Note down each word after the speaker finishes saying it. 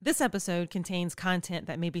This episode contains content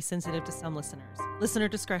that may be sensitive to some listeners. Listener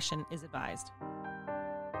discretion is advised.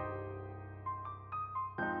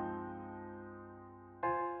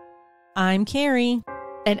 I'm Carrie.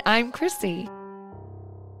 And I'm Chrissy.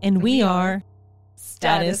 And we are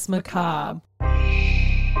Status Macabre.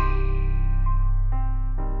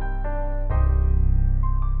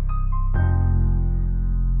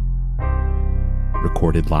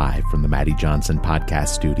 Recorded live from the Maddie Johnson podcast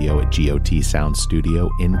studio at GOT Sound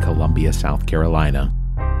Studio in Columbia, South Carolina.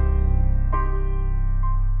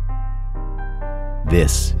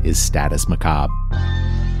 This is Status Macabre.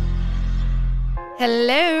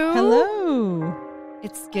 Hello. Hello.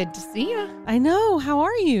 It's good to see you. I know. How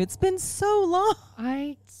are you? It's been so long.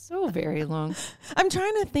 So very long. I'm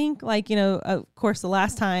trying to think, of course, the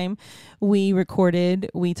last time we recorded,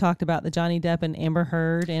 we talked about the Johnny Depp and Amber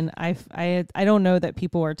Heard, and I don't know that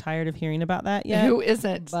people are tired of hearing about that yet. Who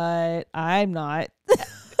isn't? But I'm not.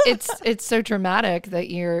 It's so dramatic that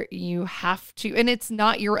you have to, and it's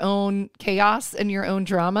not your own chaos and your own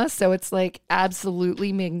drama, so it's like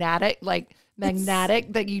absolutely magnetic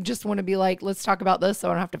that you just want to be like, let's talk about this so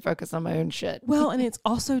I don't have to focus on my own shit. Well, and it's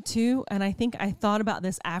also too, and I think I thought about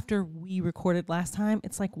this after we recorded last time,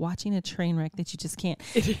 it's like watching a train wreck that you just can't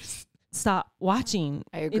stop watching.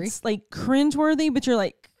 I agree. It's like cringeworthy, but you're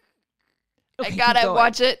like, okay, I gotta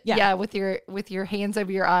watch it. Yeah. With your hands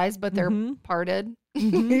over your eyes, but they're parted.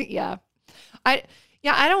 Mm-hmm. Yeah. I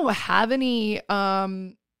don't have any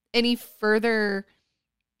further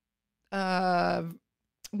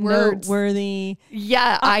words, noteworthy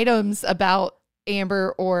items about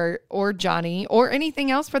Amber or Johnny or anything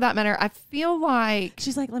else for that matter. I feel like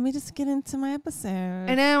she's like, let me just get into my episode.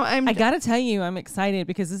 I know. I gotta tell you, I'm excited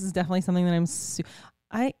because this is definitely something that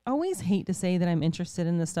I always hate to say that I'm interested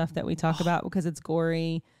in the stuff that we talk about because it's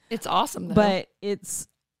gory. It's awesome though. But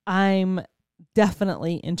I'm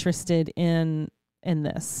definitely interested in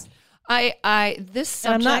this. This subject,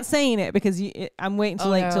 and I'm not saying it because I'm waiting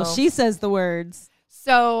till she says the words.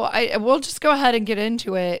 So we'll just go ahead and get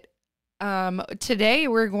into it. Today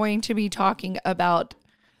we're going to be talking about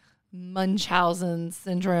Munchausen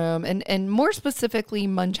syndrome and more specifically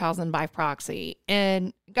Munchausen by proxy.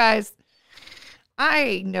 And guys,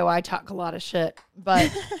 I know I talk a lot of shit,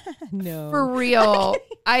 but no, for real,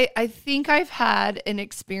 I think I've had and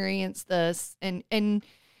experienced this, and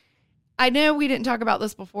I know we didn't talk about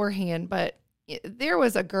this beforehand, but there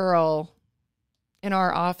was a girl in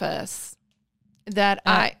our office that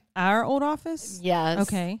our old office? Yes.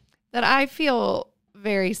 Okay. That I feel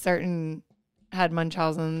very certain had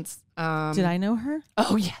Munchausen's. Did I know her?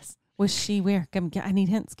 Oh, yes. Was she where? I need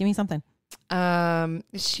hints. Give me something.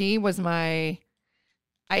 She was my,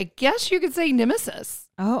 I guess you could say, nemesis.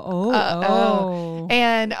 Oh.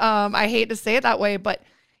 And I hate to say it that way, but,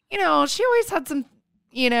 she always had some,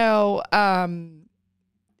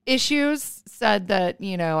 issues. Said that,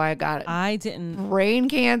 I didn't brain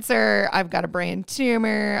cancer. I've got a brain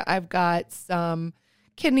tumor. I've got some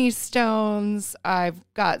kidney stones. I've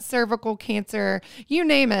got cervical cancer. You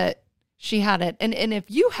name it, she had it. And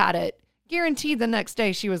if you had it, guaranteed the next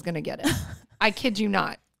day she was going to get it. I kid you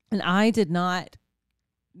not. And I did not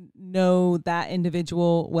know that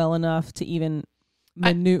individual well enough to even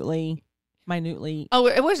minutely. Oh,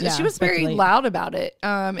 it was. Yeah, she was very loud about it.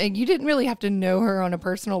 And you didn't really have to know her on a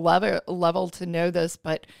personal level to know this,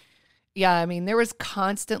 but yeah, I mean, there was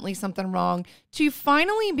constantly something wrong. To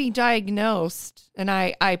finally be diagnosed, and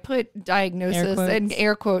I put diagnosis in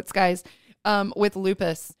air quotes, guys, with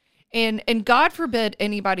lupus, and God forbid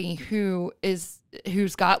anybody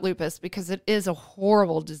who's got lupus, because it is a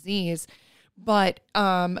horrible disease. But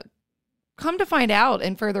come to find out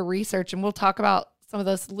in further research, and we'll talk about some of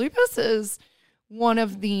this, lupus is one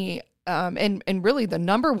of the, and really the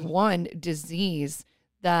number one disease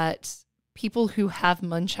that people who have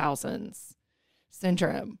Munchausen's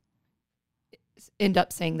syndrome end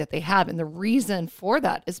up saying that they have. And the reason for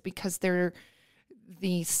that is because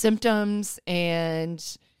the symptoms and,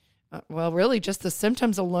 really just the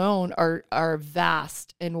symptoms alone are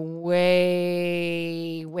vast and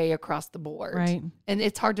way, way across the board. Right. And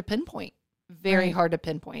it's hard to pinpoint. Very hard to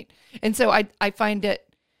pinpoint. And so I find it,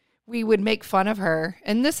 we would make fun of her.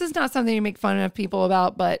 And this is not something to make fun of people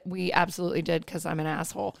about, but we absolutely did because I'm an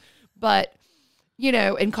asshole. But,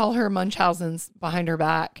 and call her Munchausen's behind her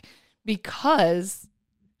back because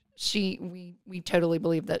we totally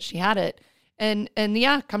believed that she had it. And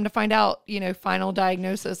yeah, come to find out, final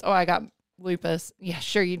diagnosis. Oh, I got lupus. Yeah,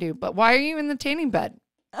 sure you do. But why are you in the tanning bed?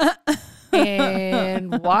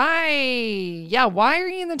 And why are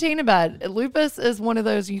you in the tanning bed? Lupus is one of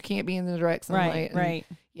those you can't be in the direct sunlight. Right.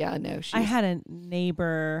 Yeah, no. I had a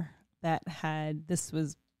neighbor that this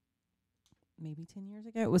was maybe 10 years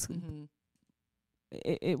ago. It was Mhm.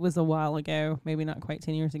 it was a while ago, maybe not quite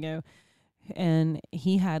 10 years ago. And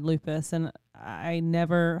he had lupus, and I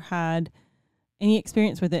never had any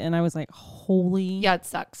experience with it. And I was like, holy Yeah, it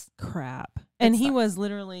sucks. crap. And he sucks. was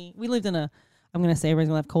literally, we lived in a, I'm going to say everybody's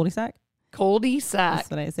going to have cul-de-sac. Cul-de-sac. That's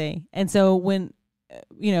what I say. And so when,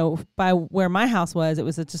 by where my house was, it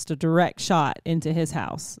was just a direct shot into his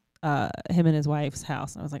house, him and his wife's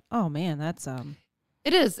house. And I was like, oh man, that's,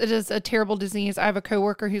 It is a terrible disease. I have a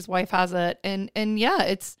coworker whose wife has it, and yeah,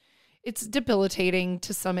 it's debilitating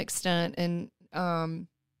to some extent, and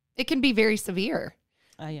it can be very severe.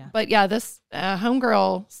 yeah. But yeah, this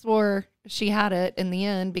homegirl swore she had it in the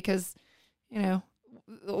end because,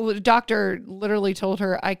 the doctor literally told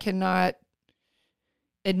her, I cannot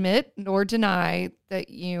admit nor deny that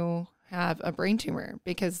you have a brain tumor,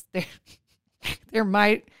 because there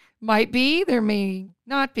might be, there may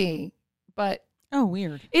not be, but Oh,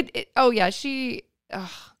 weird. Oh yeah, she.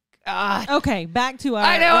 Oh God. Okay, back to our.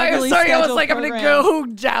 I know. I'm regularly sorry. I was scheduled like, I'm going to program. go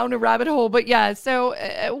down a rabbit hole, but yeah.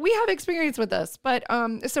 So we have experience with this, but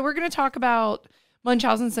so we're going to talk about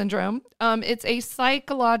Munchausen syndrome. It's a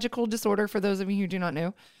psychological disorder, for those of you who do not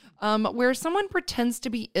know, where someone pretends to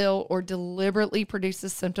be ill or deliberately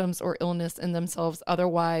produces symptoms or illness in themselves,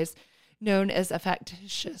 otherwise known as a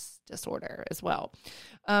factitious disorder as well.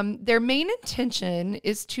 Their main intention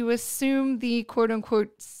is to assume the quote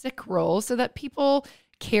unquote sick role so that people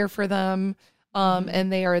care for them.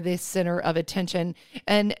 And they are the center of attention.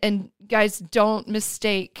 And guys, don't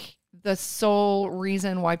mistake, the sole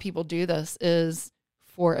reason why people do this is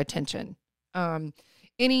for attention.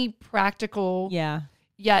 Any practical, Yeah.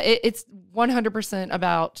 it's 100%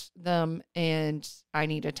 about them and I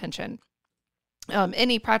need attention.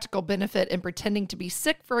 Any practical benefit in pretending to be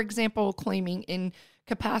sick, for example, claiming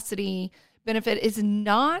incapacity benefit, is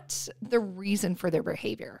not the reason for their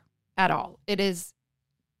behavior at all. It is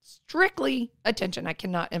strictly attention. I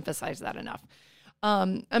cannot emphasize that enough.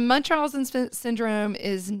 Munchausen syndrome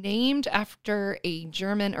is named after a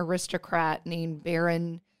German aristocrat named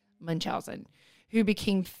Baron Munchausen, who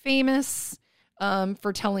became famous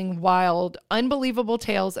for telling wild, unbelievable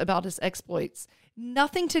tales about his exploits.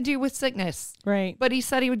 Nothing to do with sickness. Right. But he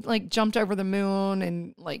said he would jumped over the moon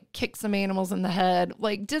and kicked some animals in the head,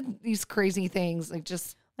 did these crazy things,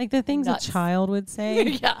 just Like the things nuts. a child would say.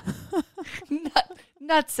 yeah,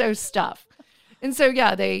 not so stuff. And so,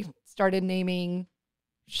 yeah, they started naming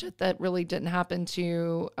shit that really didn't happen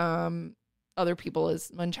to other people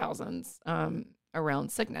as Munchausen's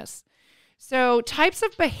around sickness. So types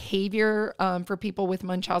of behavior for people with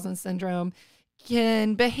Munchausen syndrome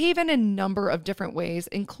can behave in a number of different ways,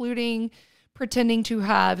 including pretending to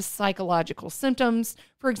have psychological symptoms.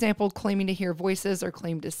 For example, claiming to hear voices or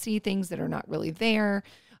claim to see things that are not really there.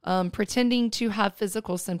 Pretending to have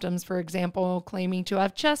physical symptoms, for example, claiming to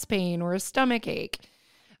have chest pain or a stomach ache.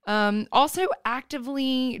 Also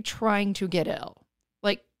actively trying to get ill,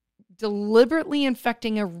 deliberately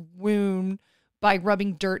infecting a wound by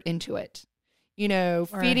rubbing dirt into it, Or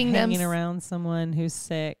feeding them, hanging around someone who's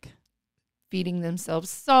sick. feeding themselves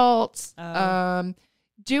salt, Oh.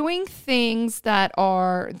 doing things that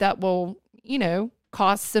will,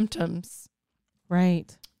 cause symptoms.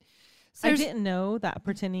 Right. So I didn't know that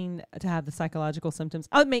pretending to have the psychological symptoms.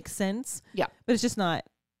 Oh, it makes sense. Yeah. But it's just not.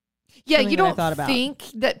 Yeah, something you that I don't thought about. think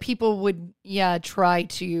that people would, try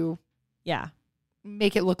to Yeah.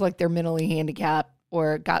 make it look like they're mentally handicapped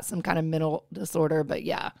or got some kind of mental disorder. But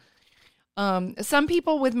yeah, some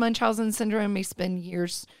people with Munchausen syndrome may spend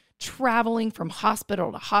years traveling from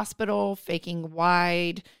hospital to hospital, faking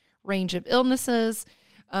wide range of illnesses.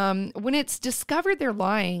 When it's discovered they're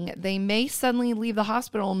lying, they may suddenly leave the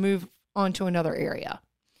hospital and move on to another area.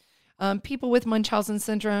 People with Munchausen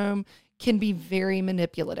syndrome can be very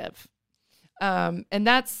manipulative. And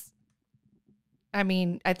that's,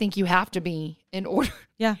 I think you have to be in order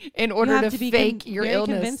Yeah. to be fake your very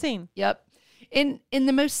illness. convincing. Yep. In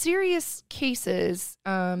the most serious cases,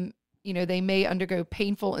 they may undergo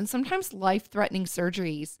painful and sometimes life-threatening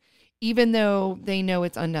surgeries, even though they know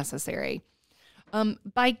it's unnecessary.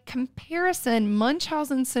 By comparison,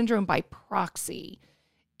 Munchausen syndrome by proxy,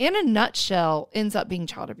 in a nutshell, ends up being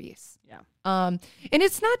child abuse. Yeah. And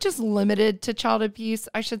it's not just limited to child abuse,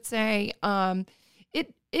 I should say.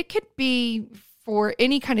 It could be for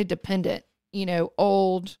any kind of dependent,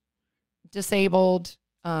 old, disabled,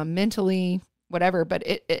 mentally, whatever, but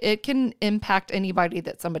it can impact anybody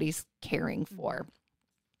that somebody's caring for.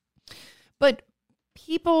 But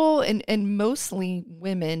people, and mostly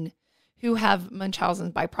women who have Munchausen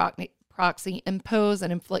by proxy, impose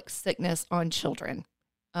and inflict sickness on children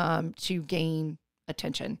to gain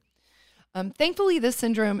attention. Thankfully, this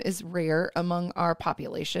syndrome is rare among our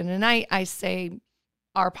population, and I say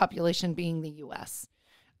our population being the U.S.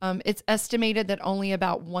 It's estimated that only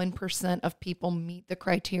about 1% of people meet the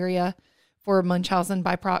criteria for Munchausen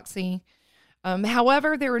by proxy.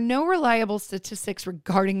 However, there are no reliable statistics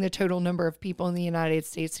regarding the total number of people in the United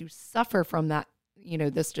States who suffer from that,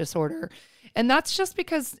 this disorder. And that's just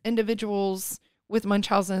because individuals with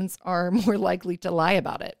Munchausen's are more likely to lie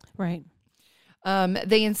about it. Right.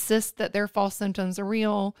 They insist that their false symptoms are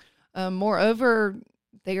real. Moreover,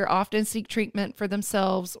 they often seek treatment for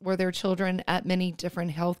themselves or their children at many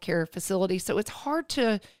different healthcare facilities. So it's hard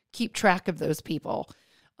to keep track of those people.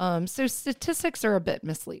 So statistics are a bit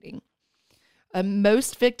misleading.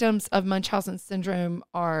 Most victims of Munchausen syndrome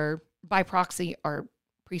by proxy are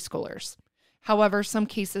preschoolers. However, some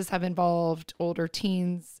cases have involved older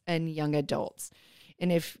teens and young adults.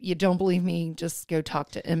 And if you don't believe me, just go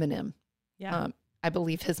talk to Eminem. Yeah. I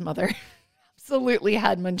believe his mother absolutely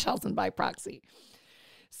had Munchausen by proxy.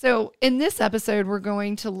 So in this episode, we're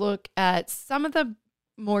going to look at some of the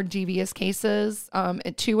more devious cases,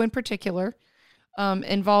 2 in particular,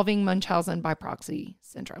 involving Munchausen by proxy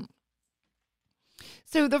syndrome.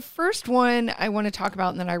 So the first one I want to talk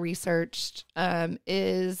about and that I researched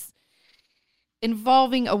is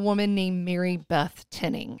involving a woman named Mary Beth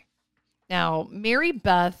Tinning. Now, Mary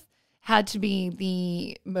Beth had to be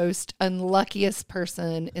the most unluckiest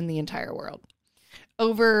person in the entire world.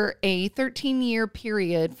 Over a 13-year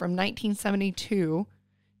period from 1972 to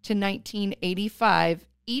 1985,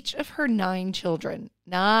 each of her 9 children,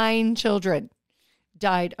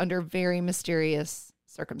 died under very mysterious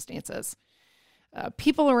circumstances.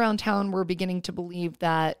 People around town were beginning to believe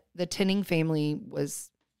that the Tinning family was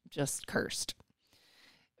just cursed.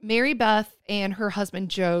 Mary Beth and her husband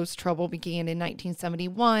Joe's trouble began in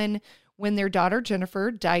 1971 when their daughter Jennifer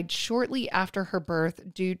died shortly after her birth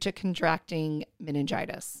due to contracting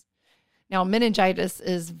meningitis. Now, meningitis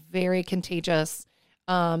is very contagious,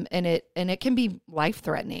 and it can be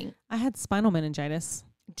life-threatening. I had spinal meningitis.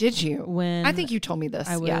 Did you? When I think you told me this.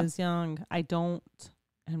 I was young.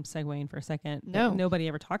 I'm segueing for a second. No. Nobody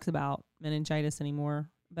ever talks about meningitis anymore,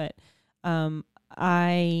 but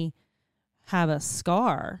I have a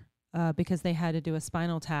scar because they had to do a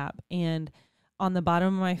spinal tap, and on the bottom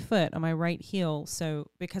of my foot, on my right heel. So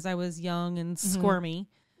because I was young and squirmy,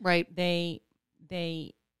 right, they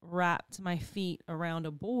wrapped my feet around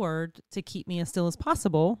a board to keep me as still as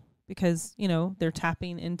possible because, they're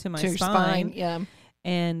tapping into my spine. Yeah.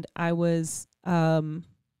 And I was, I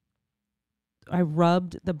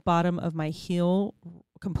rubbed the bottom of my heel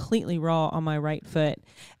completely raw on my right foot.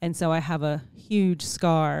 And so I have a huge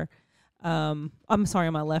scar. On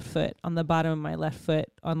my left foot, on the bottom of my left foot,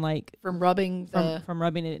 on from rubbing from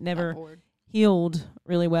rubbing it. It never healed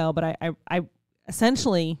really well, but I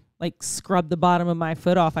essentially scrubbed the bottom of my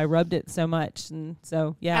foot off. I rubbed it so much, and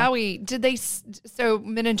so yeah. Owie! So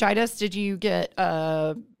meningitis? Did you get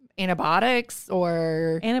antibiotics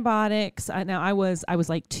or antibiotics? I was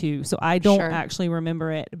 2, so I don't actually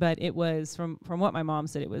remember it, but it was from what my mom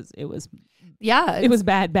said. It was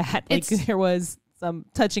bad. There was some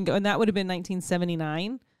touch and go, and that would have been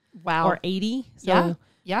 1979. Wow. Or 80. So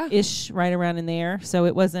yeah. Ish, right around in there. So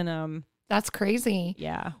it wasn't that's crazy.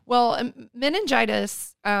 Yeah. Well,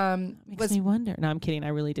 meningitis makes me wonder. No, I'm kidding. I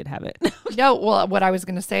really did have it. No, well, what I was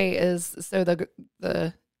going to say is, so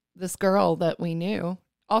this girl that we knew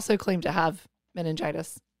also claimed to have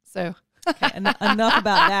meningitis. So okay, enough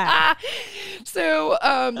about that.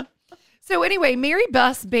 So anyway, Mary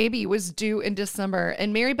Beth's baby was due in December,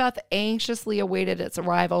 and Mary Beth anxiously awaited its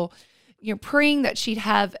arrival, praying that she'd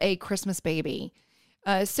have a Christmas baby.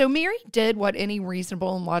 So Mary did what any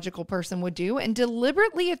reasonable and logical person would do and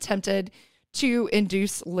deliberately attempted to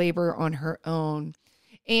induce labor on her own.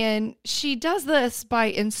 And she does this by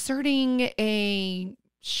inserting a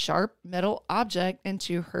sharp metal object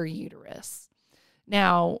into her uterus.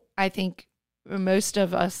 Now, I think most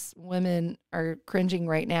of us women are cringing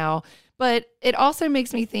right now, but it also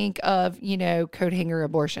makes me think of, coat hanger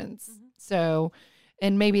abortions. Mm-hmm. So,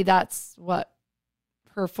 and maybe that's what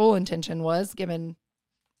her full intention was, given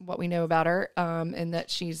what we know about her, and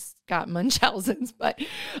that she's got Munchausen's. But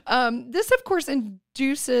this, of course,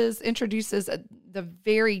 introduces the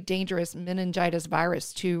very dangerous meningitis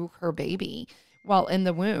virus to her baby while in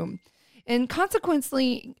the womb. And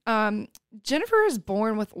consequently, Jennifer is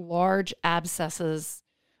born with large abscesses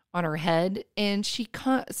on her head, and she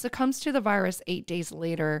succumbs to the virus 8 days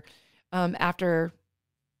later after,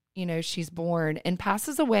 she's born, and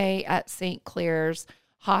passes away at St. Clair's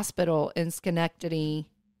Hospital in Schenectady,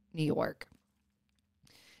 New York.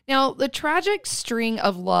 Now, the tragic string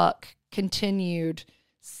of luck continued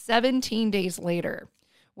 17 days later,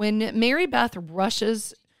 when Mary Beth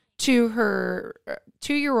rushes to her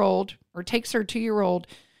 2-year-old, or takes her 2-year-old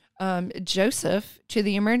Joseph to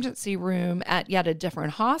the emergency room at yet a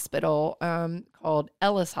different hospital called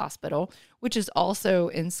Ellis Hospital, which is also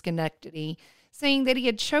in Schenectady, saying that he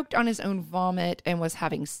had choked on his own vomit and was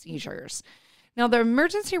having seizures. Now, the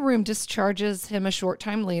emergency room discharges him a short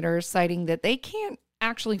time later, citing that they can't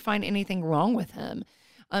actually find anything wrong with him,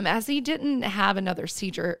 as he didn't have another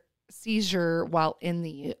seizure while in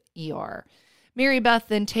the ER. Mary Beth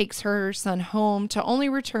then takes her son home to only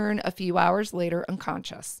return a few hours later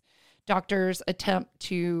unconscious. Doctors attempt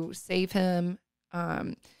to save him,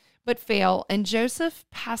 but fail, and Joseph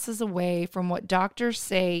passes away from what doctors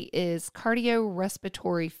say is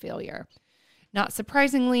cardiorespiratory failure. Not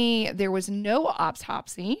surprisingly, there was no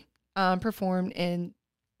autopsy performed, and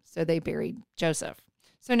so they buried Joseph.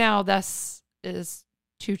 So now this is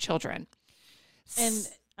 2 children. And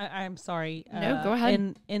I'm sorry. No, go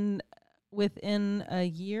ahead. Within a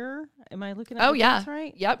year, am I looking at yeah.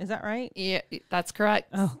 right? Yep. Is that right? Yeah, that's correct.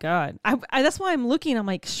 Oh, God. I that's why I'm looking. I'm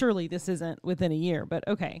like, surely this isn't within a year, but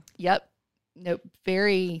okay. Yep. Nope.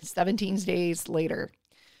 17 days later.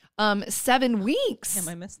 7 weeks. Damn,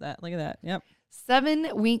 I missed that. Look at that. Yep.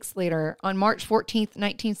 7 weeks later, on March 14th,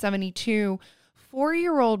 1972,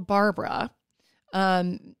 4-year-old Barbara,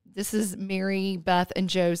 this is Mary Beth and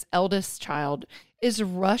Joe's eldest child, is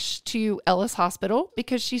rushed to Ellis Hospital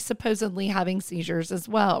because she's supposedly having seizures as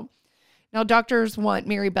well. Now, doctors want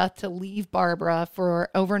Mary Beth to leave Barbara for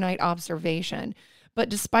overnight observation, but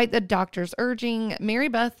despite the doctor's urging, Mary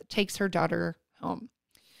Beth takes her daughter home.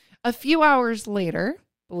 A few hours later,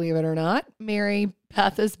 believe it or not, Mary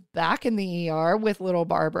Beth is back in the ER with little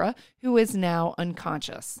Barbara, who is now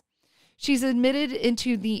unconscious. She's admitted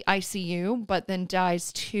into the ICU, but then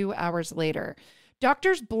dies 2 hours later.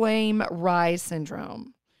 Doctors blame Reye's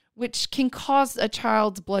syndrome, which can cause a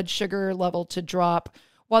child's blood sugar level to drop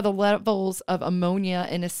while the levels of ammonia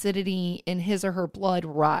and acidity in his or her blood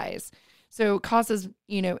rise. So it causes,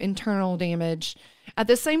 internal damage. At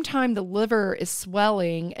the same time, the liver is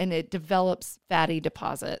swelling and it develops fatty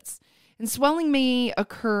deposits. And swelling may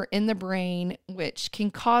occur in the brain, which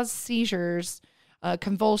can cause seizures,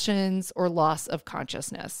 convulsions, or loss of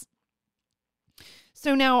consciousness.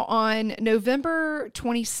 So now on November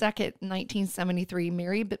 22nd, 1973,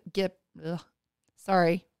 Mary Beth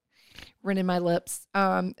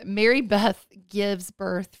gives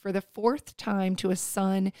birth for the 4th time to a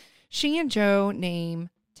son she and Joe name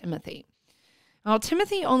Timothy. Now,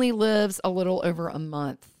 Timothy only lives a little over a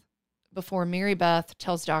month before Mary Beth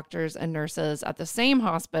tells doctors and nurses at the same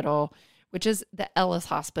hospital, which is the Ellis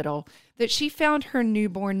Hospital, that she found her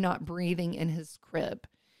newborn not breathing in his crib.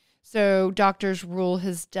 So doctors rule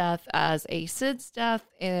his death as a SIDS death,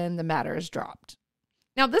 and the matter is dropped.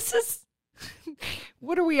 Now, this is,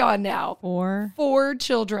 what are we on now? 4. 4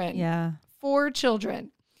 children. Yeah. 4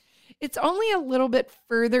 children. It's only a little bit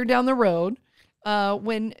further down the road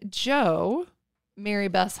when Joe, Mary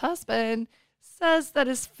Beth's husband, says that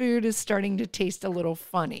his food is starting to taste a little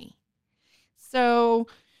funny. So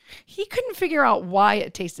he couldn't figure out why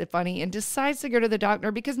it tasted funny and decides to go to the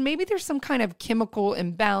doctor because maybe there's some kind of chemical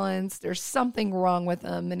imbalance. There's something wrong with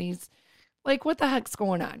him. And he's like, what the heck's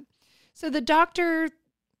going on? So the doctor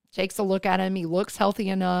takes a look at him. He looks healthy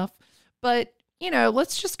enough, but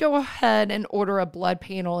let's just go ahead and order a blood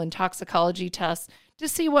panel and toxicology test to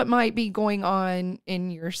see what might be going on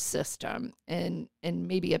in your system and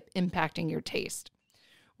maybe impacting your taste.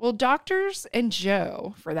 Well, doctors and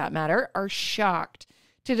Joe, for that matter, are shocked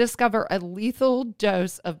to discover a lethal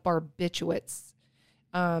dose of barbiturates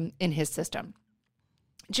in his system.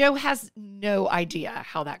 Joe has no idea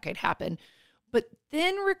how that could happen, but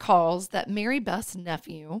then recalls that Mary Beth's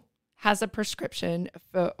nephew has a prescription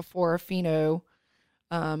for phenobarbital.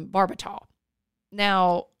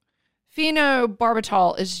 Now,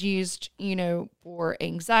 phenobarbital is used, for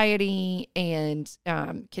anxiety and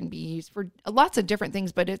can be used for lots of different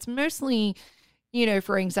things, but it's mostly,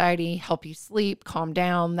 for anxiety, help you sleep, calm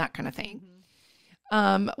down, that kind of thing.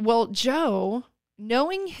 Mm-hmm. Well, Joe,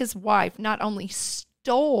 knowing his wife not only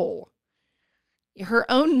stole her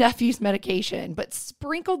own nephew's medication, but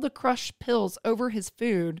sprinkled the crushed pills over his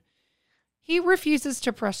food, he refuses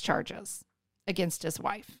to press charges against his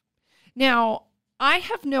wife. Now, I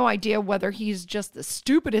have no idea whether he's just the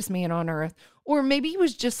stupidest man on earth, or maybe he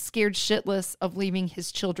was just scared shitless of leaving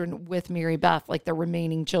his children with Mary Beth, like the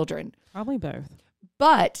remaining children. Probably both.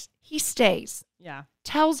 But he stays. Yeah.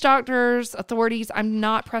 Tells doctors, authorities, I'm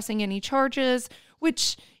not pressing any charges,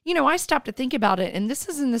 which, I stopped to think about it. And this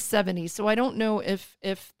is in the 70s. So I don't know if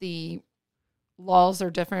the laws are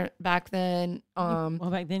different back then. Well,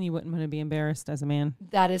 back then you wouldn't want to be embarrassed as a man.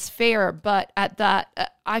 That is fair. But at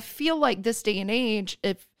that, I feel like this day and age,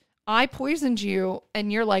 if I poisoned you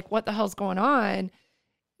and you're like, what the hell's going on?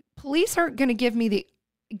 Police aren't going to give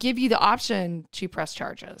you the option to press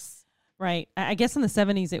charges. Right. I guess in the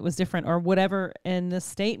 70s it was different, or whatever. In this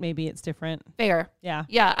state, maybe it's different. Fair. Yeah.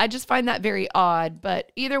 Yeah. I just find that very odd.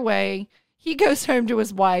 But either way, he goes home to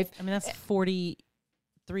his wife. I mean, that's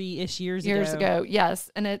 43-ish years ago.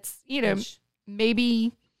 Yes. And it's,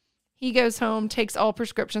 maybe he goes home, takes all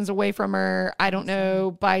prescriptions away from her. I don't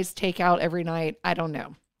know. Buys takeout every night. I don't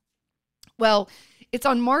know. Well, it's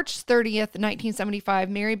on March 30th, 1975,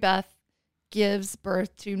 Mary Beth gives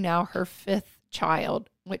birth to now her 5th child,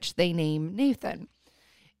 which they name Nathan.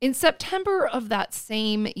 In September of that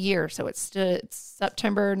same year, so it's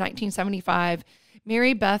September 1975,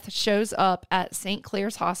 Mary Beth shows up at St.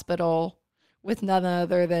 Clair's Hospital with none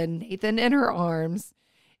other than Nathan in her arms,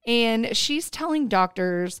 and she's telling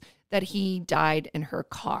doctors that he died in her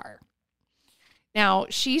car. Now,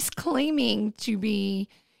 she's claiming to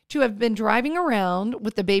have been driving around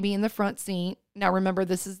with the baby in the front seat. Now, remember,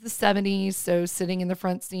 this is the 70s, so sitting in the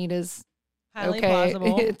front seat is Highly okay.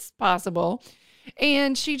 plausible. It's possible.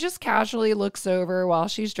 And she just casually looks over while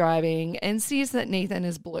she's driving and sees that Nathan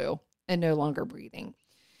is blue and no longer breathing.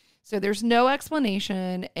 So there's no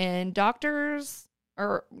explanation, and doctors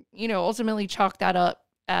are, ultimately chalk that up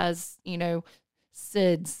as,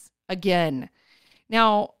 SIDS again.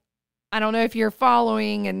 Now, I don't know if you're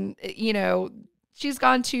following, and, she's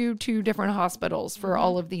gone to 2 different hospitals for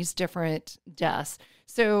all of these different deaths.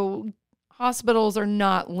 So hospitals are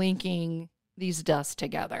not linking these deaths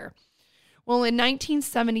together. Well, in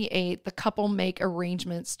 1978, the couple make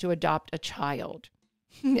arrangements to adopt a child.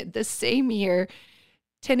 The same year,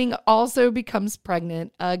 Tinning also becomes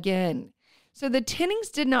pregnant again. So the Tinnings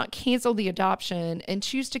did not cancel the adoption and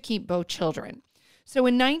choose to keep both children. So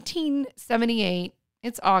in 1978,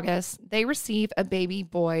 it's August, they receive a baby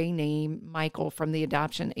boy named Michael from the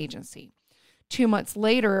adoption agency. 2 months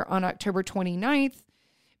later, on October 29th,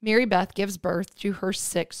 Mary Beth gives birth to her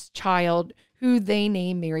 6th child, who they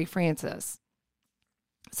name Mary Frances.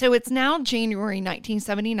 So it's now January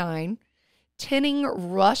 1979. Tinning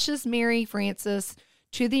rushes Mary Frances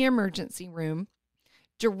to the emergency room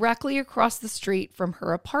directly across the street from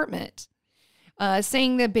her apartment,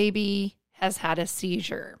 saying the baby has had a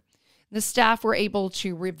seizure. The staff were able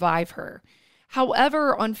to revive her.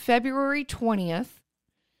 However, on February 20th,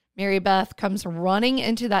 Mary Beth comes running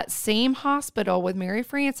into that same hospital with Mary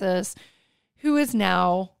Frances, who is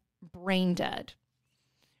now brain dead.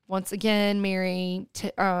 Once again, Mary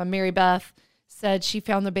Beth said she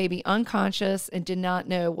found the baby unconscious and did not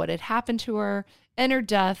know what had happened to her, and her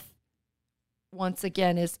death, once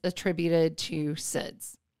again, is attributed to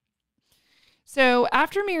SIDS. So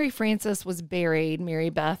after Mary Frances was buried, Mary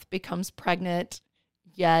Beth becomes pregnant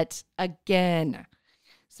yet again.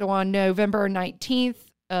 So on November 19th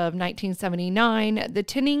of 1979, the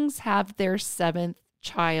Tinnings have their 7th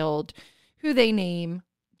child, who they name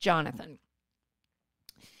Jonathan.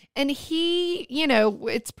 And he,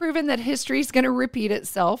 it's proven that history is going to repeat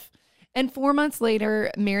itself. And 4 months later,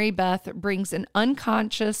 Mary Beth brings an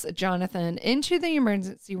unconscious Jonathan into the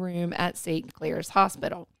emergency room at St. Clair's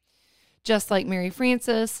Hospital. Just like Mary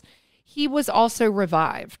Frances, he was also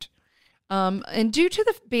revived. And due to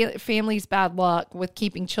the family's bad luck with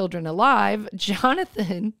keeping children alive,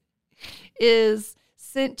 Jonathan is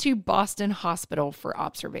sent to Boston Hospital for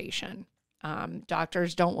observation.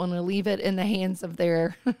 Doctors don't want to leave it in the hands of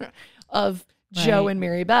of Joe and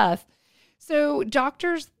Mary Beth. So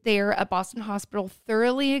doctors there at Boston Hospital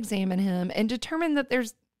thoroughly examine him and determine that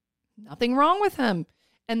there's nothing wrong with him.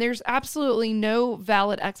 And there's absolutely no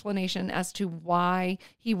valid explanation as to why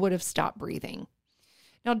he would have stopped breathing.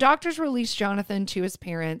 Now, doctors release Jonathan to his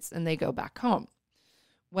parents and they go back home.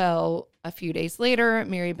 Well, a few days later,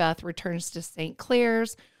 Mary Beth returns to St.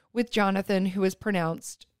 Clair's with Jonathan, who is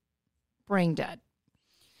pronounced brain dead.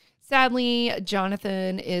 Sadly,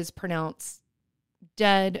 Jonathan is pronounced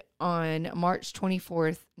dead on March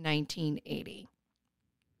 24th, 1980.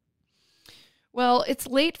 Well, it's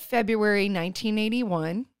late February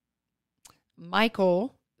 1981.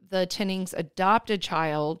 Michael, the Tinnings' adopted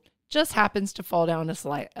child, just happens to fall down a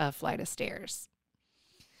flight of stairs.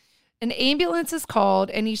 An ambulance is called,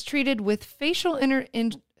 and he's treated with facial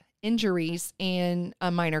injuries and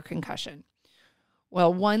a minor concussion.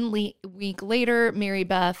 Well, 1 week later, Mary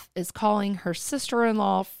Beth is calling her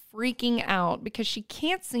sister-in-law, freaking out because she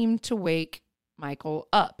can't seem to wake Michael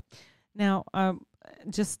up. Now,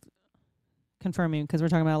 just confirming, because we're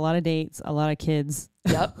talking about a lot of dates, a lot of kids,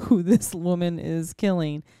 Yep. who this woman is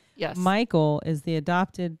killing. Yes. Michael is the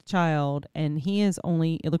adopted child, and he is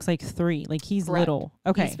only, it looks like 3. Like he's Correct. little.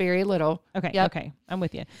 Okay. He's very little. Okay. Yep. Okay. I'm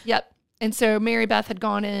with you. Yep. And so Mary Beth had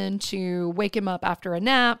gone in to wake him up after a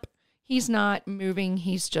nap. He's not moving.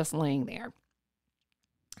 He's just laying there.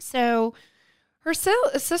 So her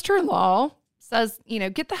sister-in-law says,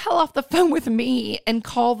 get the hell off the phone with me and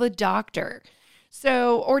call the doctor.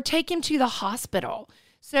 Or take him to the hospital.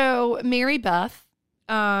 So Mary Beth,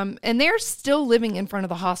 and they're still living in front of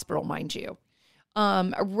the hospital, mind you.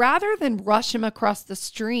 Rather than rush him across the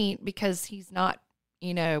street because he's not,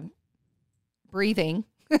 breathing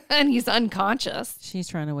and he's unconscious. She's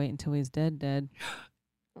trying to wait until he's dead.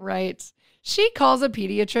 Right. She calls a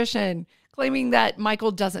pediatrician claiming that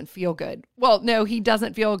Michael doesn't feel good. Well, no, he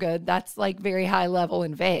doesn't feel good. That's like very high level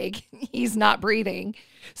and vague. He's not breathing.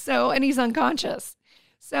 And he's unconscious.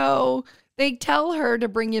 So they tell her to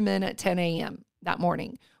bring him in at 10 a.m. that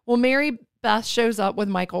morning. Well, Mary Beth shows up with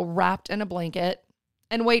Michael wrapped in a blanket,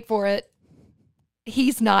 and wait for it,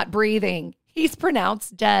 he's not breathing. He's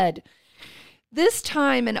pronounced dead. This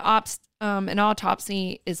time an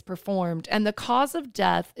autopsy is performed, and the cause of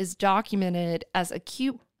death is documented as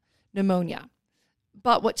acute pneumonia.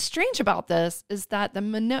 But what's strange about this is that the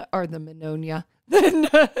pneumonia.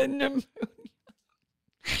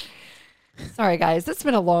 Sorry, guys, it's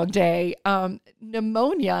been a long day.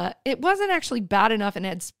 Pneumonia, it wasn't actually bad enough and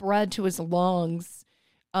had spread to his lungs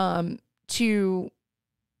to,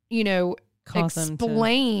 Cause him to-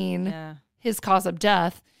 explain Yeah. his cause of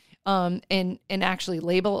death and actually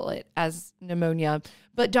label it as pneumonia.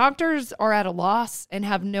 But doctors are at a loss and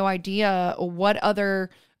have no idea what other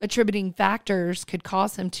attributing factors could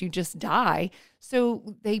cause him to just die.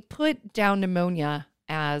 So they put down pneumonia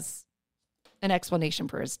as an explanation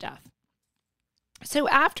for his death. So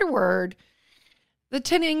afterward, the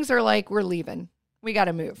Tennings are like, we're leaving. We got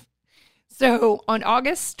to move. So on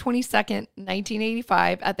August 22nd,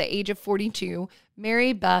 1985, at the age of 42,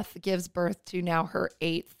 Mary Beth gives birth to now her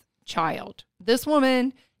 8th child. This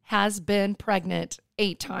woman has been pregnant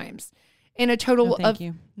 8 times and a total of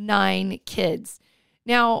 9 kids.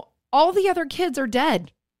 Now, all the other kids are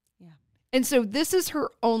dead. Yeah. And so this is her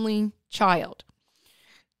only child.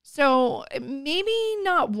 So maybe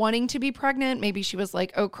not wanting to be pregnant, maybe she was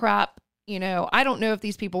like, oh crap, I don't know if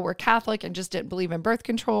these people were Catholic and just didn't believe in birth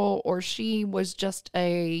control, or she was just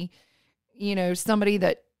somebody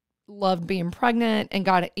that loved being pregnant and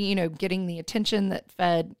got, getting the attention that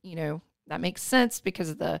fed, that makes sense because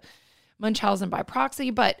of the Munchausen by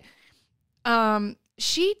proxy. But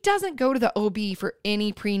she doesn't go to the OB for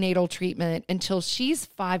any prenatal treatment until she's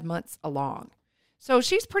 5 months along. So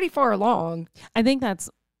she's pretty far along. I think that's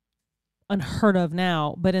unheard of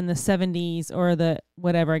now, but in the 70s or the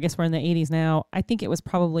whatever, I guess we're in the 80s now, I think it was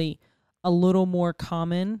probably a little more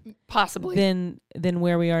common possibly than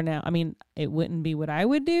where we are now. I mean, it wouldn't be what I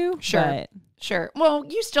would do. Sure. Well,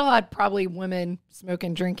 you still had probably women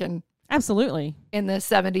smoking, drinking. Absolutely. In the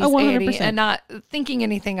 70s, 80s, and not thinking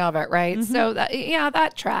anything of it, right? Mm-hmm. So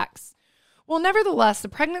that tracks. Well, nevertheless, the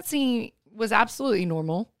pregnancy was absolutely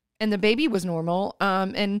normal and the baby was normal,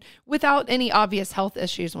 and without any obvious health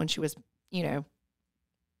issues when she was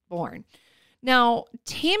born. Now,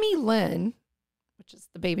 Tammy Lynn, which is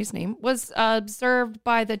the baby's name, was observed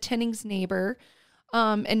by the Tennings neighbor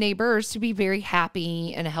and neighbors to be very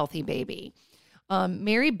happy and a healthy baby.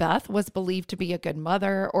 Mary Beth was believed to be a good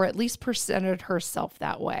mother, or at least presented herself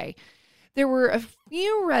that way. There were a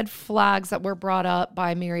few red flags that were brought up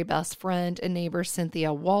by Mary Beth's friend and neighbor,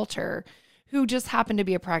 Cynthia Walter, who just happened to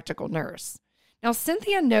be a practical nurse. Now,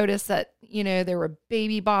 Cynthia noticed that, there were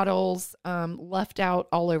baby bottles left out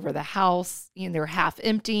all over the house. They were half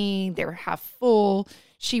empty, they were half full.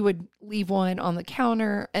 She would leave one on the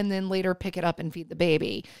counter and then later pick it up and feed the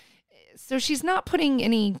baby. So she's not putting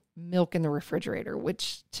any milk in the refrigerator,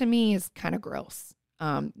 which to me is kind of gross.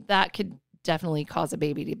 That could definitely cause a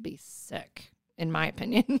baby to be sick, in my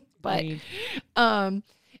opinion. But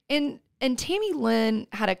and Tammy Lynn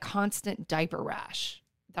had a constant diaper rash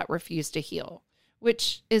that refused to heal,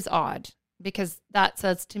 which is odd because that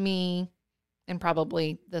says to me, and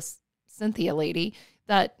probably this Cynthia lady,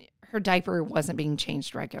 that her diaper wasn't being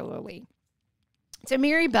changed regularly. So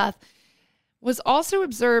Mary Beth was also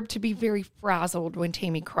observed to be very frazzled when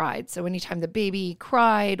Tammy cried. So anytime the baby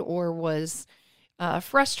cried or was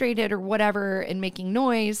frustrated or whatever and making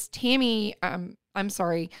noise, Mary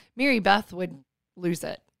Beth would lose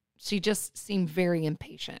it. She just seemed very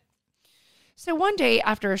impatient. So one day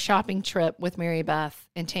after a shopping trip with Mary Beth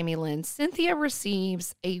and Tammy Lynn, Cynthia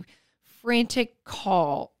receives a frantic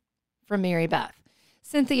call from Mary Beth.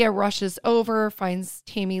 Cynthia rushes over, finds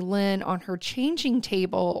Tammy Lynn on her changing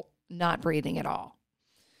table, not breathing at all.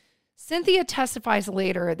 Cynthia testifies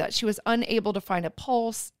later that she was unable to find a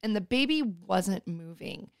pulse and the baby wasn't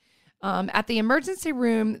moving. At the emergency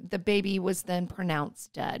room, the baby was then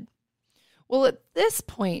pronounced dead. Well, at this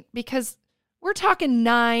point, because we're talking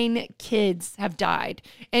 9 kids have died,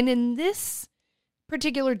 and in this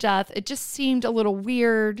particular death, it just seemed a little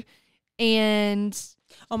weird, and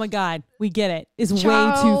Oh my God, we get it. It's way too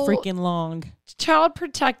Child- freaking long. Child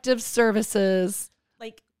Protective Services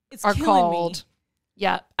Like, it's are killing called, me.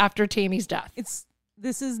 yeah, after Tammy's death.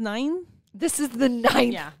 This is 9? This is the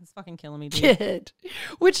 9th Yeah, it's fucking killing me, dude. kid,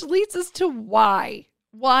 which leads us to why.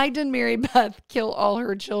 Why did Mary Beth kill all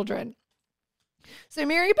her children? So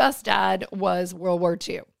Mary Beth's dad was World War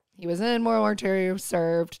II. He was in World War II,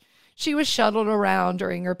 served. She was shuttled around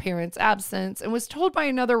during her parents' absence and was told by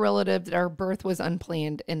another relative that her birth was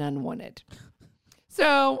unplanned and unwanted.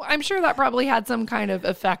 So I'm sure that probably had some kind of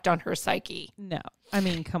effect on her psyche. No, I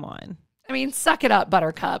mean, come on. I mean, suck it up,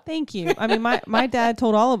 Buttercup. Thank you. I mean, my dad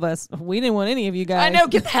told all of us, we didn't want any of you guys. I know,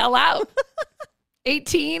 get the hell out.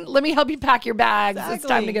 18, let me help you pack your bags. It's time to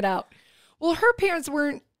Exactly. get out. Well, her parents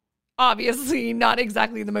weren't obviously not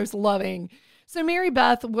exactly the most loving. So Mary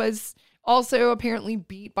Beth was also apparently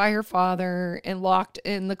beat by her father and locked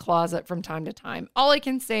in the closet from time to time. All I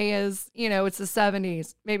can say is, it's the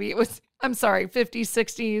 70s. Maybe it was, 50s,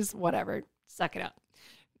 60s, whatever. Suck it up.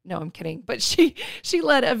 No, I'm kidding. But she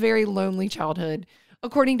led a very lonely childhood.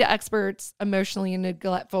 According to experts, emotionally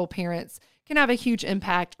neglectful parents can have a huge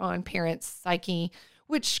impact on parents' psyche,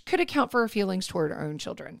 which could account for her feelings toward her own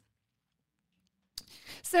children.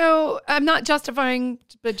 So I'm not justifying,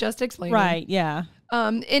 but just explaining. Right, yeah.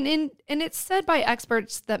 And it's said by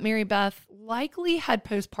experts that Mary Beth likely had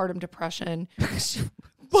postpartum depression,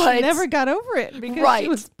 but She never got over it because Right. she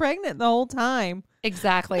was pregnant the whole time.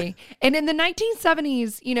 Exactly. And in the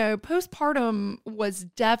 1970s, postpartum was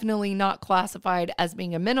definitely not classified as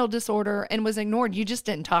being a mental disorder and was ignored. You just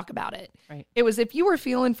didn't talk about it. Right. It was if you were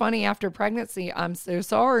feeling funny after pregnancy, I'm so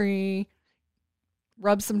sorry.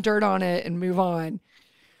 Rub some dirt on it and move on.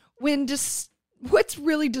 What's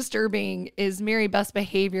really disturbing is Mary Beth's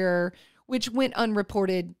behavior, which went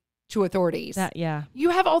unreported to authorities. Yeah.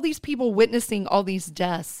 You have all these people witnessing all these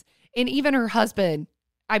deaths, and even her husband.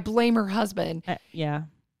 I blame her husband. Yeah.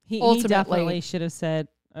 He Ultimately. definitely should have said,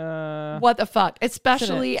 What the fuck?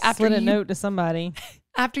 Especially after slid a note to somebody.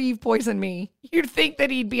 after you've poisoned me. You'd think that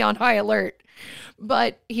he'd be on high alert,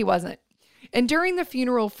 but he wasn't. And during the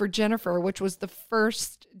funeral for Jennifer, which was the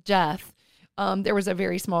first death, there was a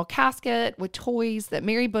very small casket with toys that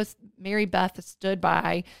Mary Beth stood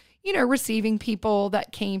by, receiving people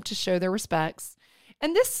that came to show their respects.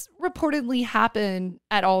 And this reportedly happened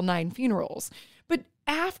at all 9 funerals. But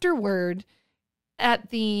afterward,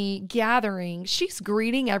 at the gathering, she's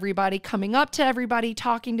greeting everybody, coming up to everybody,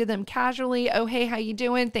 talking to them casually. Oh, hey, how you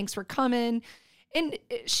doing? Thanks for coming. And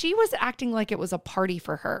she was acting like it was a party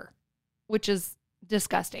for her, which is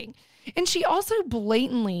disgusting. And she also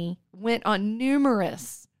blatantly went on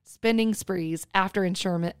numerous spending sprees after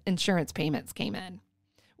insurance payments came in,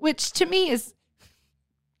 which to me is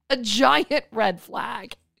a giant red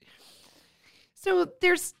flag. So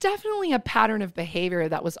there's definitely a pattern of behavior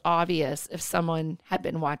that was obvious if someone had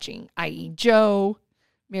been watching, i.e. Joe,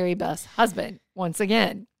 Mary Beth's husband, once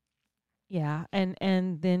again. Yeah. And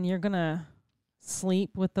then you're going to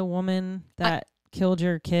sleep with the woman that killed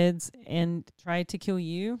your kids and tried to kill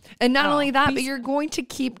you. And not Oh, only that, but piece- you're going to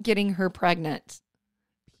keep getting her pregnant.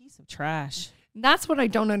 Piece of trash. That's what I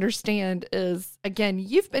don't understand is, again,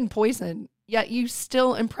 you've been poisoned, yet you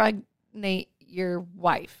still impregnate your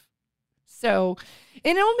wife. So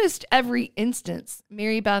in almost every instance,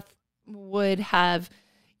 Mary Beth would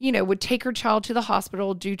take her child to the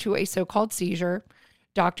hospital due to a so-called seizure.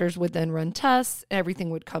 Doctors would then run tests. Everything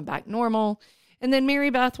would come back normal. And then Mary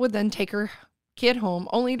Beth would then take her kid home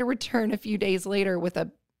only to return a few days later with a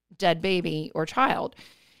dead baby or child.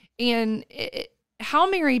 And how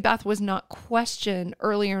Mary Beth was not questioned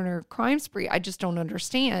earlier in her crime spree, I just don't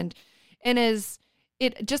understand. And is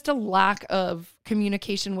it just a lack of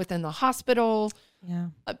communication within the hospital, Yeah.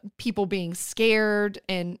 people being scared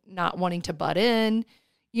and not wanting to butt in?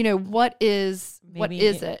 What is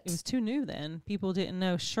it? It was too new then. People didn't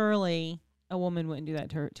know. Surely a woman wouldn't do that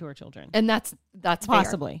to her children. And that's fair.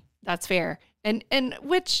 Possibly. That's fair. And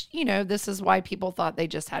which, this is why people thought they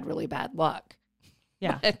just had really bad luck.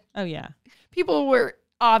 Yeah. But Oh, yeah. people were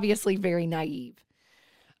obviously very naive.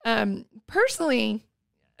 Personally,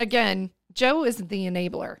 again, Joe is the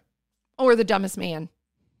enabler or the dumbest man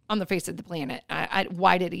on the face of the planet.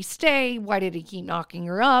 Why did he stay? Why did he keep knocking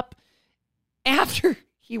her up after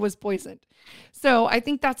he was poisoned? So I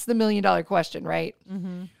think that's the $1 million question, right?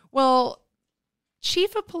 Mm-hmm. Well,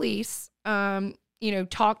 chief of police,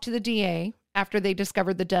 talked to the DA after they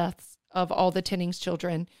discovered the deaths of all the Tennings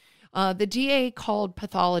children. The DA called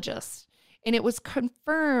pathologists, and it was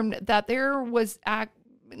confirmed that there was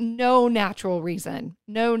no natural reason,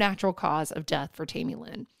 no natural cause of death for Tammy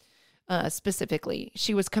Lynn. Specifically,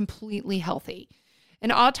 she was completely healthy.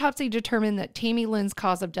 An autopsy determined that Tammy Lynn's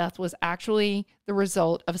cause of death was actually the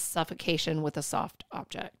result of suffocation with a soft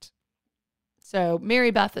object. So Mary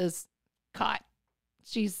Beth is caught.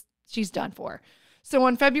 She's done for. So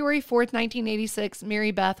on February 4th, 1986,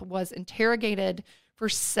 Mary Beth was interrogated for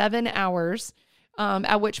 7 hours,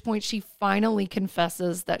 at which point she finally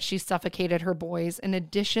confesses that she suffocated her boys in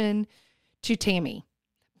addition to Tammy,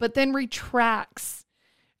 but then retracts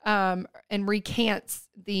and recants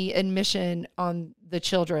the admission on the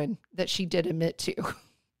children that she did admit to.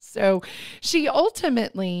 So she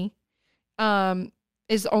ultimately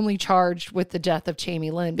is only charged with the death of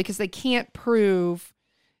Tammy Lynn because they can't prove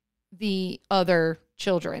the other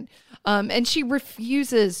children. And she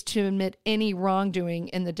refuses to admit any wrongdoing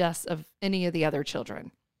in the deaths of any of the other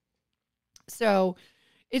children. So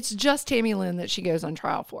it's just Tammy Lynn that she goes on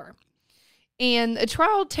trial for. And the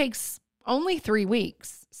trial takes only 3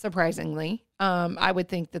 weeks, surprisingly. I would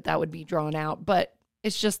think that would be drawn out, but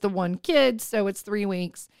it's just the one kid, so it's 3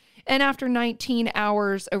 weeks. And after 19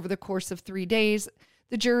 hours over the course of 3 days,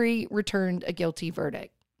 the jury returned a guilty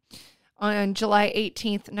verdict. On July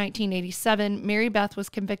 18th, 1987, Mary Beth was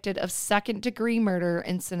convicted of second-degree murder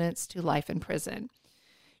and sentenced to life in prison.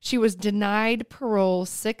 She was denied parole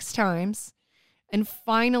 6 times, and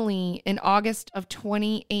finally, in August of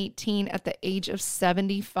 2018, at the age of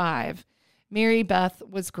 75, Mary Beth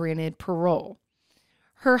was granted parole.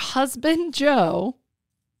 Her husband, Joe,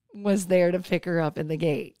 was there to pick her up in the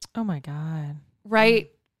gate. Oh, my God.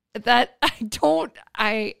 Right? It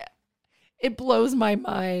blows my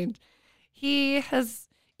mind. He has,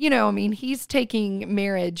 he's taking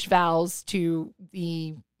marriage vows to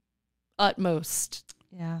the utmost.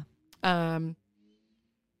 Yeah.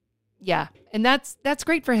 Yeah. And that's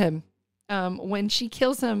great for him. When she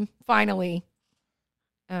kills him, finally,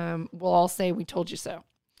 we'll all say, we told you so.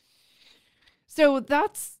 So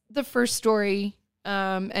that's the first story.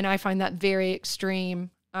 And I find that very extreme.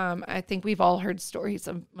 I think we've all heard stories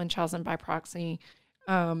of Munchausen by proxy.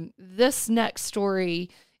 This next story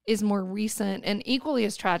is more recent and equally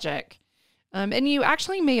as tragic. And you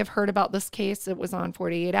actually may have heard about this case. It was on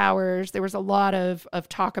 48 Hours. There was a lot of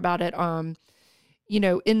talk about it,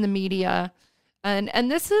 in the media.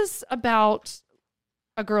 And this is about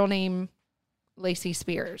a girl named Lacey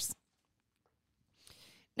Spears.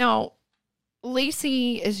 Now,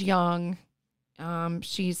 Lacey is young.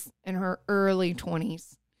 She's in her early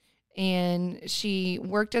 20s. And she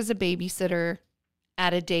worked as a babysitter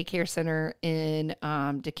at a daycare center in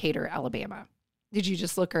Decatur, Alabama. Did you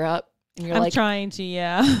just look her up? And I'm trying to,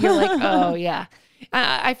 yeah. You're like, oh, yeah.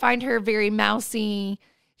 I find her very mousy.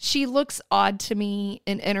 She looks odd to me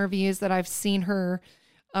in interviews that I've seen her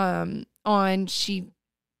on. She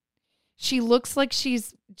looks like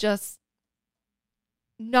she's just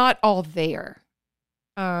not all there.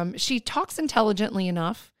 She talks intelligently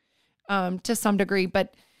enough to some degree,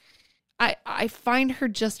 but I find her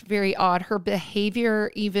just very odd. Her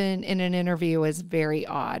behavior, even in an interview, is very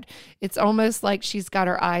odd. It's almost like she's got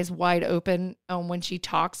her eyes wide open when she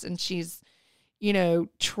talks, and she's,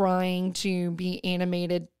 trying to be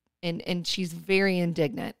animated, and she's very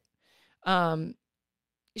indignant.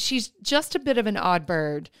 She's just a bit of an odd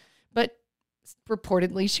bird, but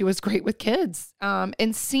reportedly she was great with kids,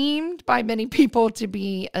 and seemed by many people to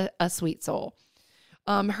be a sweet soul.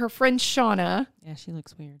 Her friend Shauna. Yeah, she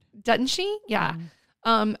looks weird. Doesn't she? Yeah.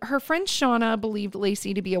 Her friend Shauna believed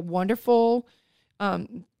Lacey to be a wonderful,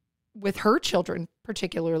 with her children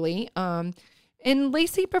particularly. And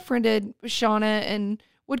Lacey befriended Shauna and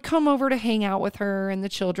would come over to hang out with her and the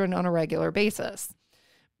children on a regular basis.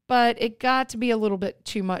 But it got to be a little bit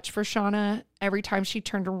too much for Shauna. Every time she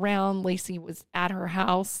turned around, Lacey was at her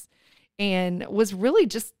house and was really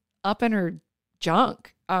just up in her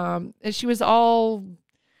junk. And she was all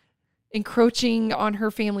encroaching on her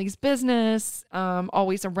family's business,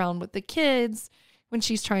 always around with the kids. When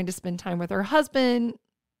she's trying to spend time with her husband,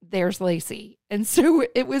 there's Lacey. And so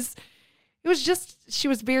it was just, she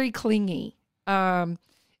was very clingy, and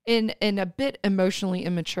a bit emotionally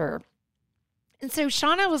immature. And so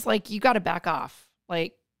Shauna was like, you got to back off.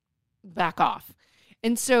 And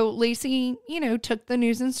so Lacey, took the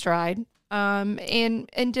news in stride, and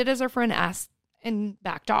did as her friend asked and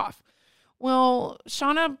backed off. Well,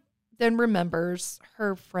 Shauna then remembers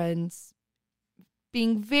her friends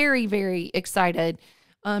being very, very excited,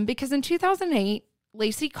 because in 2008,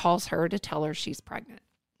 Lacey calls her to tell her she's pregnant.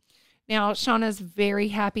 Now, Shauna's very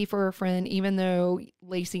happy for her friend, even though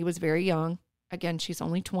Lacey was very young. Again, she's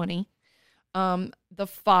only 20. The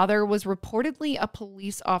father was reportedly a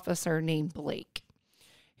police officer named Blake,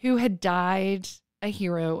 who had died a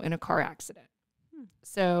hero in a car accident.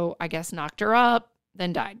 So I guess knocked her up,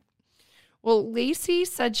 then died. Well, Lacey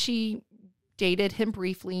said she dated him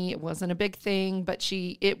briefly. It wasn't a big thing, but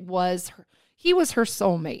he was her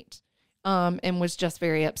soulmate, and was just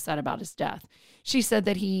very upset about his death. She said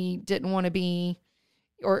that he didn't want to be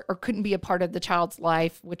or couldn't be a part of the child's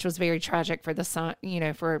life, which was very tragic for the son,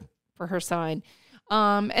 for her son.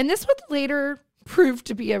 And this would later prove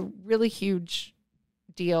to be a really huge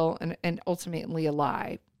deal and ultimately a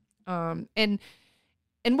lie. And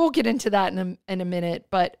we'll get into that in a minute,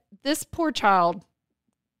 but this poor child's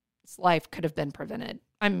life could have been prevented.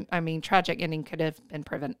 Tragic ending could have been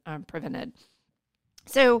prevented.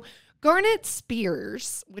 So Garnet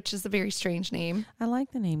Spears, which is a very strange name. I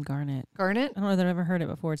like the name Garnet. Garnet? I don't know that I've ever heard it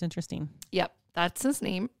before. It's interesting. Yep, that's his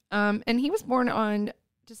name. And he was born on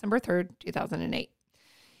December 3rd, 2008.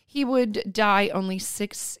 He would die only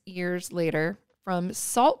 6 years later from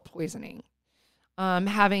salt poisoning,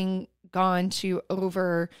 having gone to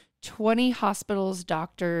over 20 hospitals,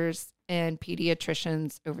 doctors, and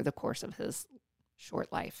pediatricians over the course of his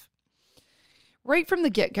short life. Right from the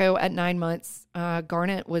get-go at 9 months,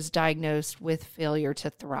 Garnet was diagnosed with failure to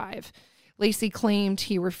thrive. Lacey claimed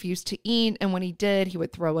he refused to eat, and when he did, he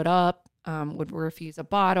would throw it up, would refuse a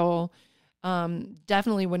bottle,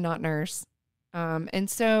 definitely would not nurse. And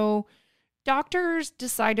so doctors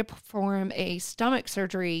decided to perform a stomach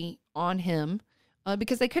surgery on him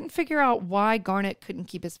because they couldn't figure out why Garnet couldn't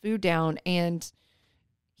keep his food down, and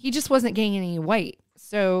he just wasn't gaining any weight.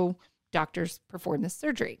 So doctors performed this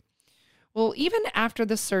surgery. Well, even after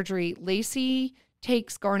the surgery, Lacey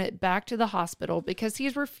takes Garnet back to the hospital because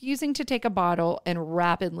he's refusing to take a bottle and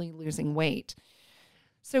rapidly losing weight.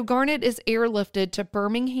 So Garnet is airlifted to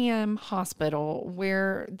Birmingham Hospital,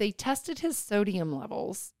 where they tested his sodium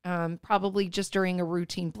levels, probably just during a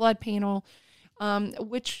routine blood panel,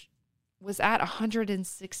 which was at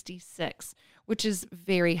 166, which is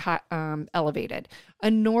very high, elevated. A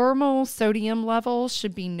normal sodium level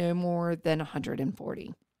should be no more than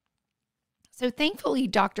 140. So thankfully,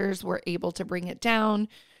 doctors were able to bring it down,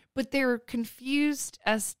 but they're confused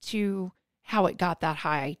as to how it got that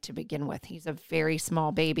high to begin with. He's a very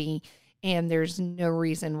small baby, and there's no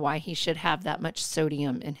reason why he should have that much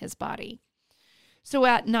sodium in his body. So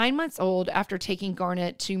at 9 months old, after taking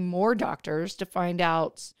Garnet to more doctors to find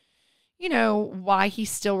out, why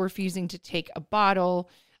he's still refusing to take a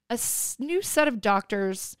bottle, a new set of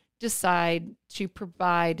doctors decide to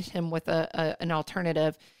provide him with an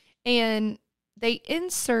alternative, and they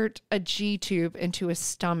insert a G-tube into his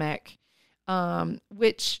stomach,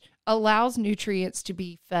 which allows nutrients to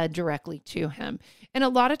be fed directly to him. And a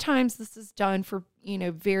lot of times this is done for,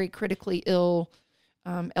 very critically ill,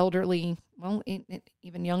 elderly,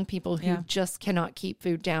 even young people who just cannot keep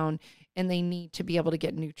food down, and they need to be able to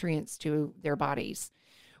get nutrients to their bodies.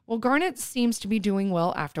 Well, Garnet seems to be doing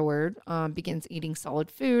well afterward, begins eating solid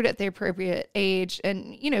food at the appropriate age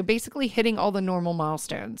and, basically hitting all the normal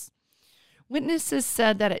milestones. Witnesses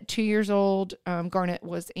said that at 2 years old, Garnet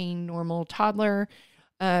was a normal toddler.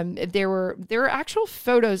 There were actual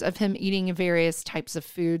photos of him eating various types of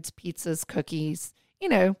foods, pizzas, cookies,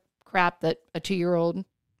 crap that a 2-year-old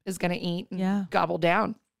is going to eat and gobble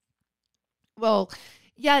down. Well,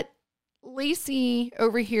 yet Lacey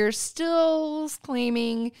over here still is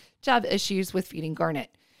claiming to have issues with feeding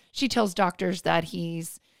Garnet. She tells doctors that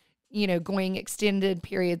he's going extended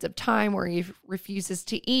periods of time where he refuses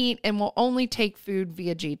to eat and will only take food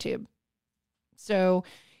via G-tube. So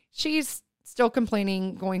she's still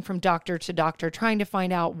complaining, going from doctor to doctor, trying to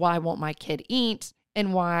find out why won't my kid eat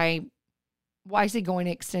and why is he going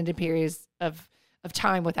extended periods of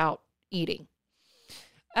time without eating.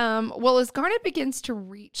 Well, as Garnet begins to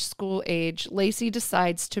reach school age, Lacey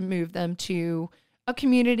decides to move them to a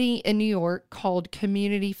community in New York called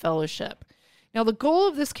Community Fellowship. Now, the goal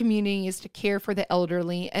of this community is to care for the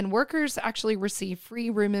elderly, and workers actually receive free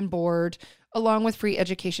room and board along with free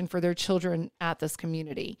education for their children at this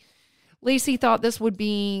community. Lacey thought this would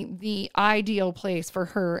be the ideal place for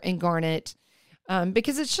her and Garnet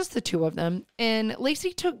because it's just the two of them. And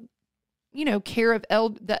Lacey took, care of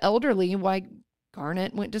the elderly while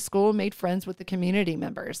Garnet went to school and made friends with the community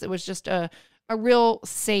members. It was just a real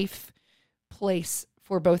safe place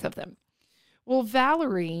for both of them. Well,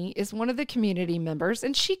 Valerie is one of the community members,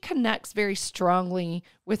 and she connects very strongly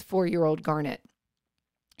with 4-year-old Garnet.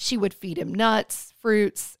 She would feed him nuts,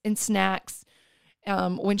 fruits, and snacks,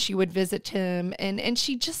 when she would visit him. And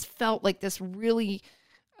she just felt like this really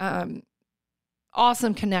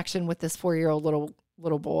awesome connection with this 4-year-old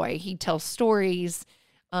little boy. He tells stories.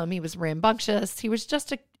 He was rambunctious. He was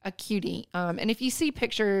just a cutie. And if you see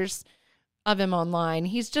pictures of him online,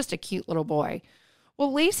 he's just a cute little boy.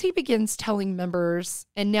 Well, Lacey begins telling members,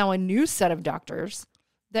 and now a new set of doctors,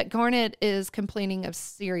 that Garnet is complaining of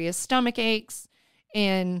serious stomach aches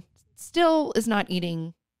and still is not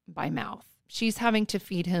eating by mouth. She's having to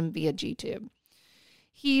feed him via G-tube.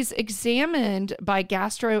 He's examined by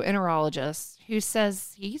gastroenterologists who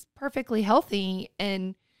says he's perfectly healthy,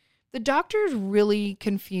 and the doctor's really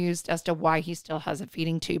confused as to why he still has a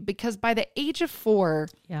feeding tube, because by the age of 4,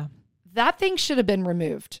 that thing should have been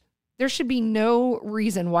removed. There should be no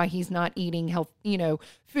reason why he's not eating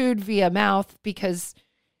food via mouth, because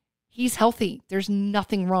he's healthy. There's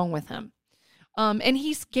nothing wrong with him. And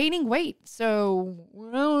he's gaining weight. So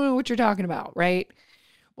I don't know what you're talking about, right?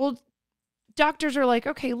 Well, doctors are like,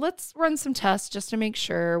 okay, let's run some tests just to make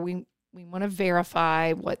sure. We want to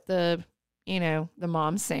verify what the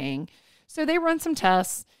mom's saying. So they run some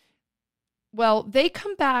tests. Well, they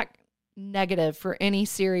come back negative for any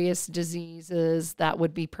serious diseases that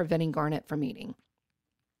would be preventing Garnet from eating.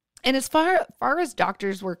 And as far as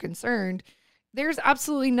doctors were concerned, there's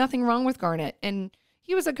absolutely nothing wrong with Garnet. And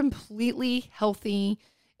he was a completely healthy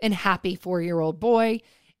and happy 4-year-old boy.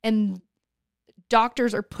 And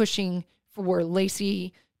doctors are pushing for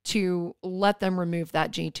Lacey to let them remove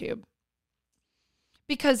that G-tube.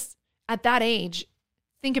 Because at that age,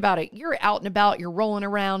 think about it. You're out and about. You're rolling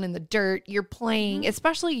around in the dirt. You're playing,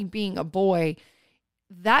 especially being a boy.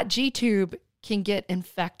 That G-tube can get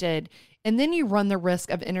infected. And then you run the risk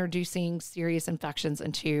of introducing serious infections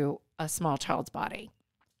into a small child's body.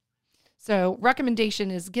 So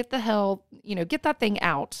recommendation is get that thing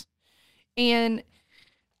out. And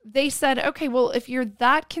they said, okay, well, if you're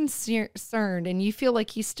that concerned and you feel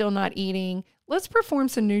like he's still not eating, let's perform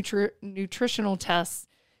some nutritional tests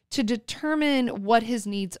to determine what his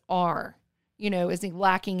needs are. Is he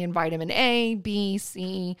lacking in vitamin A, B,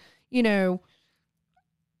 C?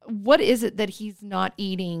 What is it that he's not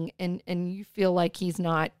eating and you feel like he's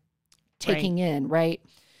not taking in, right?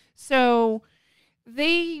 So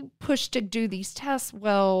they push to do these tests.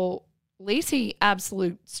 Well, Lacey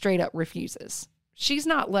straight up refuses. She's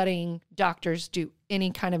not letting doctors do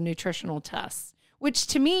any kind of nutritional tests, which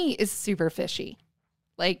to me is super fishy.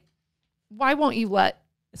 Like, why won't you let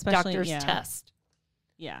doctors test?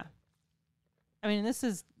 Yeah. I mean, this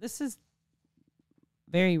is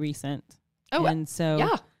very recent. Oh, and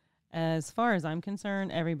so as far as I'm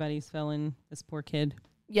concerned, everybody's failing this poor kid.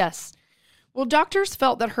 Yes. Well, doctors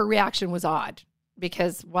felt that her reaction was odd,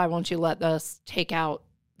 because why won't you let us take out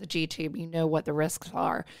the G-tube? You know what the risks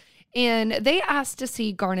are. And they asked to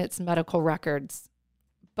see Garnet's medical records,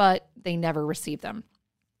 but they never received them.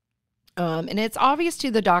 And it's obvious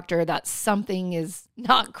to the doctor that something is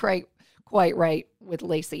not quite right with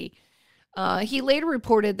Lacey. He later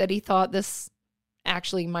reported that he thought this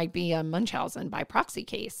actually might be a Munchausen by proxy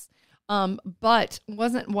case, but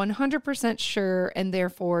wasn't 100% sure and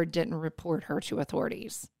therefore didn't report her to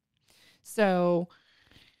authorities. So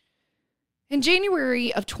in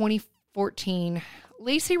January of 2014,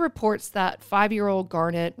 Lacey reports that 5-year-old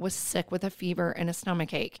Garnet was sick with a fever and a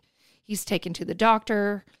stomach ache. He's taken to the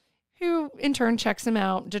doctor, who in turn checks him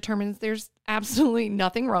out, determines there's absolutely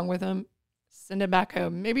nothing wrong with him, send him back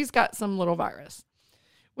home. Maybe he's got some little virus.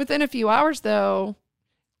 Within a few hours, though,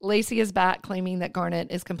 Lacey is back claiming that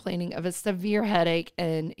Garnet is complaining of a severe headache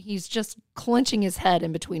and he's just clenching his head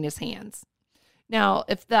in between his hands. Now,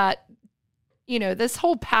 if that, this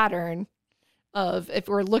whole pattern of, if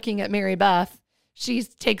we're looking at Mary Beth, she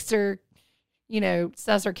takes her,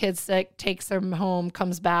 says her kid's sick, takes him home,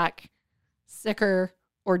 comes back sicker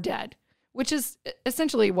or dead, which is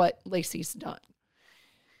essentially what Lacey's done.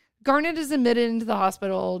 Garnet is admitted into the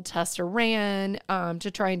hospital, tests are ran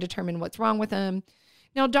to try and determine what's wrong with him.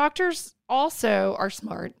 Now, doctors also are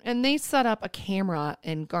smart, and they set up a camera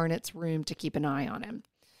in Garnet's room to keep an eye on him.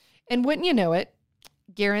 And wouldn't you know it,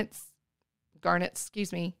 Garnet's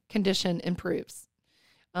condition improves.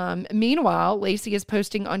 Meanwhile, Lacey is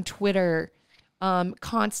posting on Twitter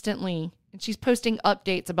constantly, and she's posting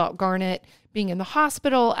updates about Garnet being in the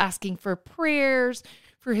hospital, asking for prayers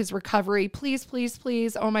for his recovery. Please, please,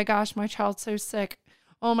 please. Oh my gosh, my child's so sick.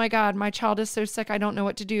 Oh my God, my child is so sick. I don't know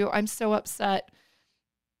what to do. I'm so upset.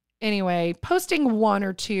 Anyway, posting 1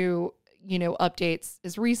 or 2, updates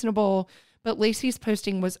is reasonable, but Lacey's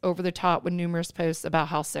posting was over the top with numerous posts about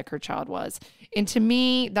how sick her child was. And to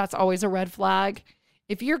me, that's always a red flag.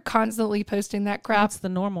 If you're constantly posting that crap, that's the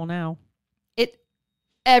normal now.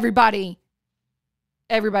 Everybody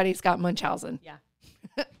everybody's got Munchausen. Yeah.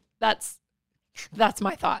 That's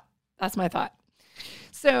my thought. That's my thought.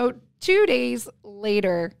 So 2 days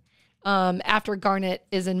later, after Garnett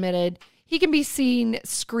is admitted, he can be seen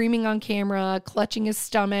screaming on camera, clutching his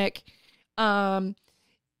stomach. You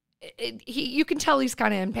can tell he's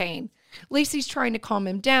kind of in pain. Lacey's trying to calm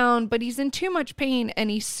him down, but he's in too much pain and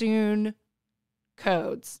he soon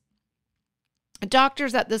codes.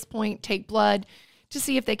 Doctors at this point take blood to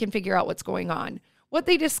see if they can figure out what's going on. What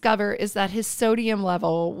they discover is that his sodium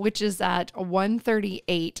level, which is at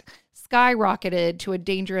 138, skyrocketed to a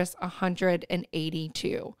dangerous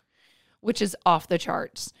 182, which is off the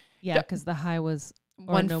charts. Yeah, because the high was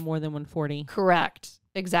no more than 140. Correct.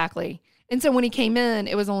 Exactly. And so when he came in,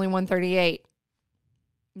 it was only 138.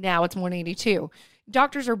 Now it's 182.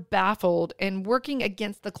 Doctors are baffled and working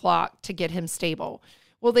against the clock to get him stable.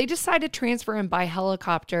 Well, they decide to transfer him by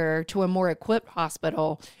helicopter to a more equipped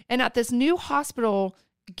hospital. And at this new hospital,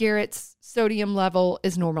 Garrett's sodium level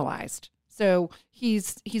is normalized. So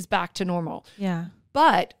he's back to normal. Yeah.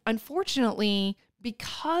 But unfortunately,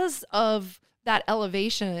 because of that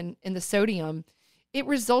elevation in the sodium, it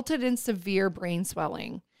resulted in severe brain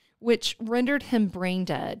swelling, which rendered him brain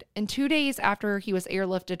dead. And 2 days after he was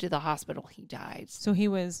airlifted to the hospital, he died. So he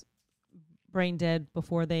was brain dead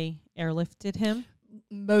before they airlifted him?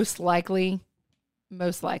 Most likely.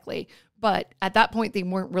 But at that point, they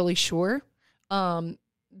weren't really sure.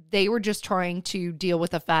 They were just trying to deal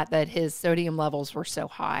with the fact that his sodium levels were so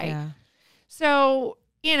high. Yeah. So,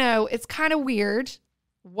 it's kind of weird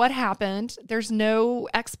what happened. There's no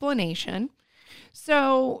explanation.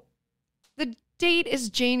 So the date is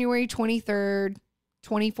January 23rd,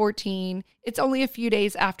 2014. It's only a few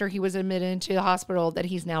days after he was admitted into the hospital that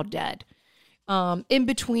he's now dead. In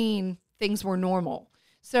between, things were normal.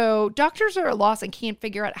 So doctors are at a loss and can't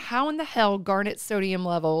figure out how in the hell Garnett's sodium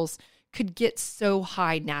levels could get so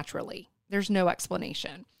high naturally. There's no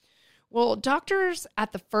explanation. Well, doctors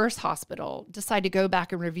at the first hospital decide to go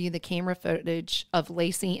back and review the camera footage of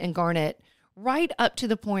Lacey and Garnett right up to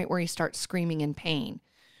the point where he starts screaming in pain.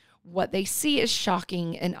 What they see is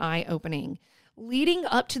shocking and eye-opening. Leading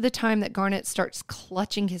up to the time that Garnett starts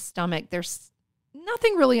clutching his stomach, there's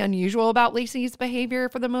nothing really unusual about Lacey's behavior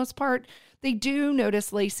for the most part. They do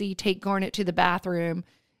notice Lacey take Garnett to the bathroom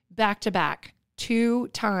back to back 2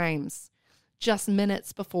 times, just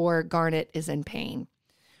minutes before Garnett is in pain.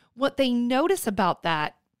 What they notice about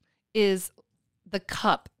that is the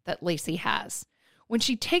cup that Lacey has. When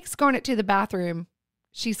she takes Garnett to the bathroom,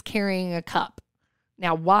 she's carrying a cup.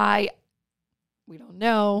 Now, why? We don't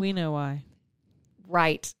know. We know why.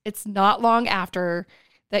 Right. It's not long after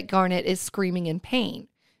that Garnett is screaming in pain.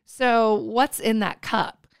 So what's in that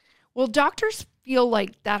cup? Well, doctors feel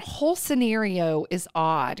like that whole scenario is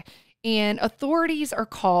odd, and authorities are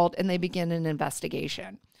called and they begin an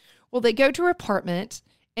investigation. Well, they go to her apartment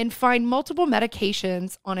and find multiple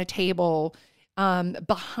medications on a table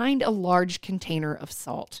behind a large container of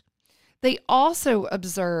salt. They also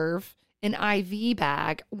observe an IV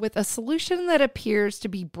bag with a solution that appears to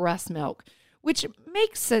be breast milk, which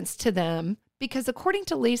makes sense to them because according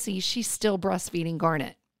to Lacey, she's still breastfeeding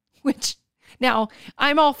Garnett, which now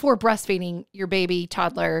I'm all for breastfeeding your baby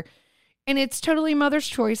toddler, and it's totally mother's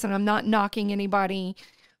choice, and I'm not knocking anybody.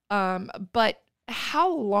 But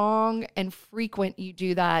how long and frequent you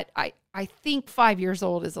do that, I think 5 years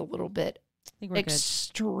old is a little bit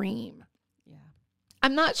extreme. Yeah.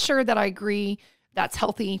 I'm not sure that I agree that's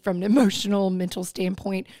healthy from an emotional, mental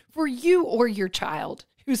standpoint for you or your child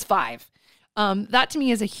who's 5. That to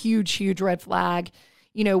me is a huge, huge red flag.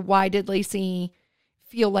 Why did Lacey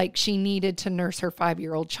feel like she needed to nurse her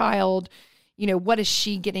 5-year-old child? What is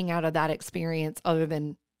she getting out of that experience other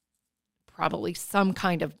than probably some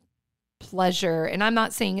kind of pleasure? And I'm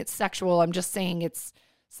not saying it's sexual. I'm just saying it's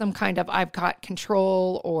some kind of I've got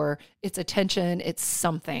control, or it's attention. It's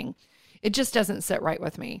something. It just doesn't sit right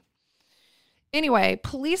with me. Anyway,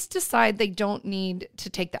 police decide they don't need to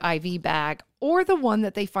take the IV bag or the one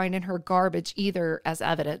that they find in her garbage either as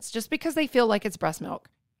evidence, just because they feel like it's breast milk.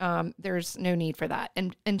 There's no need for that.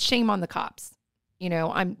 And shame on the cops.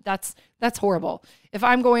 That's horrible. If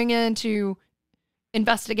I'm going in to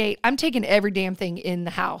investigate, I'm taking every damn thing in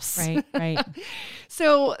the house. Right.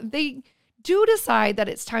 So they do decide that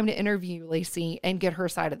it's time to interview Lacey and get her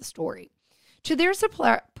side of the story. To their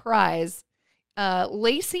surprise,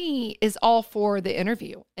 Lacey is all for the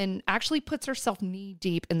interview and actually puts herself knee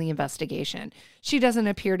deep in the investigation. She doesn't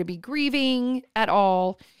appear to be grieving at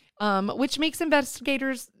all, which makes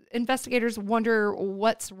investigators wonder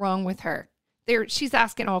what's wrong with her. She's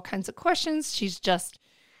asking all kinds of questions. She's just,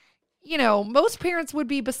 most parents would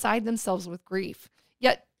be beside themselves with grief.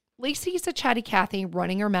 Yet Lacey's a chatty Cathy,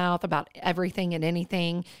 running her mouth about everything and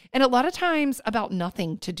anything, and a lot of times about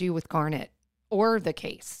nothing to do with Garnet or the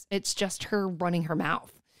case. It's just her running her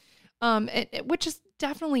mouth, which is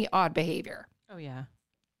definitely odd behavior. Oh, yeah.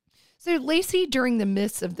 So Lacey, during the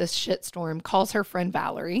midst of this shitstorm, calls her friend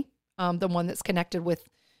Valerie, the one that's connected with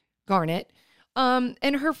Garnet,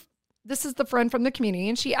 this is the friend from the community,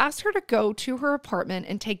 and she asked her to go to her apartment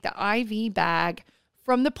and take the IV bag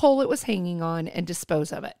from the pole it was hanging on and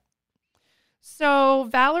dispose of it. So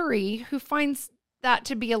Valerie, who finds that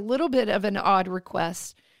to be a little bit of an odd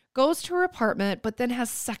request, goes to her apartment, but then has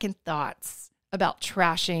second thoughts about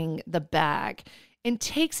trashing the bag and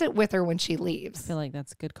takes it with her when she leaves. I feel like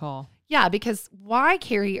that's a good call. Yeah, because why,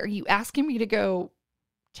 Carrie, are you asking me to go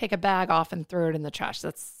take a bag off and throw it in the trash?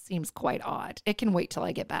 That seems quite odd. It can wait till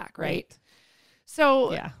I get back, right?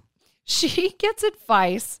 So yeah, she gets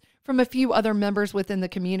advice from a few other members within the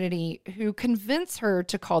community who convince her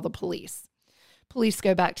to call the police. Police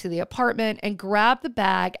go back to the apartment and grab the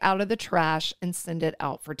bag out of the trash and send it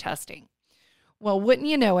out for testing. Well, wouldn't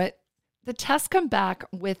you know it, the tests come back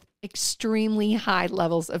with extremely high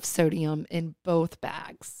levels of sodium in both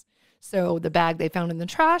bags. So the bag they found in the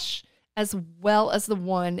trash, as well as the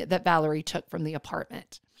one that Valerie took from the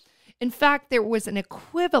apartment. In fact, there was an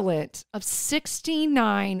equivalent of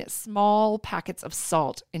 69 small packets of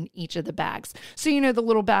salt in each of the bags. So, you know, the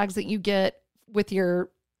little bags that you get with your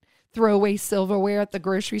throwaway silverware at the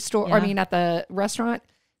grocery store, Yeah. at the restaurant,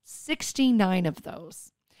 69 of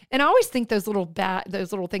those. And I always think those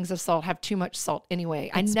little things of salt have too much salt anyway.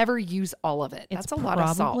 I never use all of it. That's a lot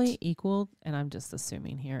of salt. Probably equal, and I'm just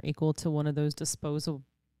assuming here, equal to one of those disposal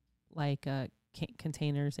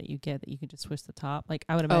containers that you get that you can just twist the top. Like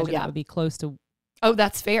I would imagine that would be close to. Oh,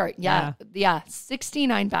 that's fair. Yeah.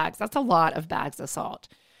 69 bags. That's a lot of bags of salt.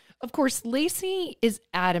 Of course, Lacey is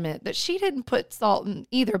adamant that she didn't put salt in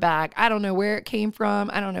either bag. I don't know where it came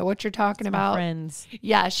from. I don't know what you're talking about. Friends.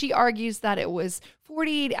 Yeah, she argues that it was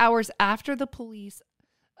 48 hours after the police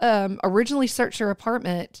originally searched her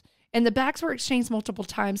apartment, and the bags were exchanged multiple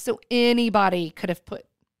times, so anybody could have put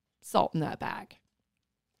salt in that bag.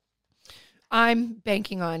 I'm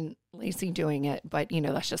banking on Lacey doing it, but,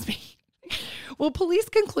 that's just me. Well, police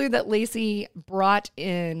conclude that Lacey brought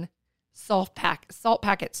in salt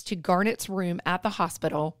packets to Garnet's room at the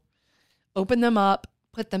hospital, opened them up,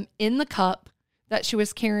 put them in the cup that she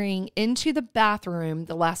was carrying into the bathroom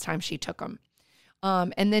the last time she took them,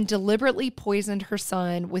 and then deliberately poisoned her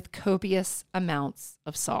son with copious amounts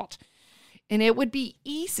of salt. And it would be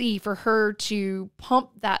easy for her to pump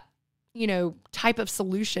that, type of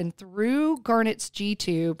solution through Garnet's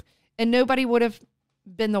G-tube, and nobody would have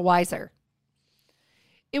been the wiser.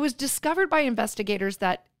 It was discovered by investigators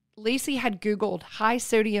that Lacey had Googled high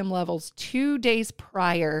sodium levels 2 days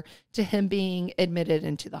prior to him being admitted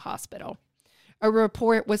into the hospital. A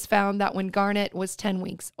report was found that when Garnet was 10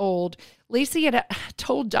 weeks old, Lacey had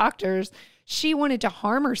told doctors she wanted to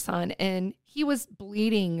harm her son, and he was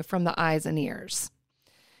bleeding from the eyes and ears.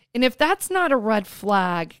 And if that's not a red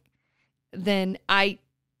flag, then that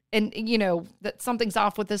something's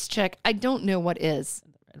off with this chick, I don't know what is.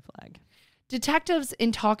 Red flag. Detectives,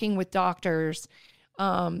 in talking with doctors,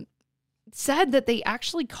 said that they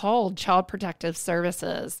actually called Child Protective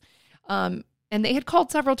Services, and they had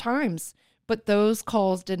called several times, but those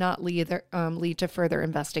calls did not lead to further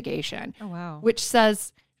investigation. Oh, wow. Which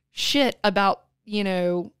says shit about,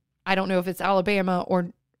 I don't know if it's Alabama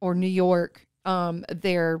or New York,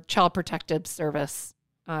 their Child Protective Service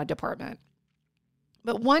department.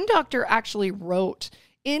 But one doctor actually wrote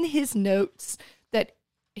in his notes that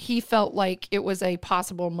he felt like it was a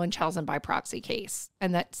possible Munchausen by proxy case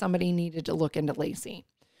and that somebody needed to look into Lacey.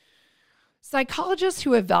 Psychologists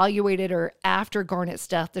who evaluated her after Garnet's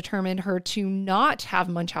death determined her to not have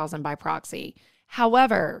Munchausen by proxy.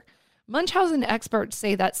 However, Munchausen experts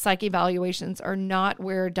say that psych evaluations are not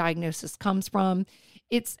where diagnosis comes from.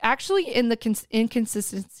 It's actually in the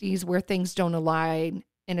inconsistencies where things don't align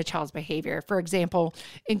in a child's behavior. For example,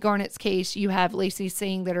 in Garnet's case, you have Lacey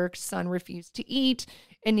saying that her son refused to eat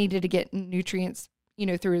and needed to get nutrients,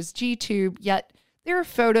 through his G-tube, yet there are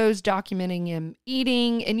photos documenting him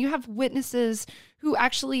eating, and you have witnesses who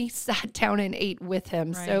actually sat down and ate with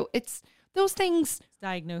him. Right. So it's those things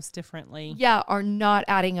Diagnosed differently. are not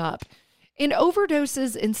adding up. And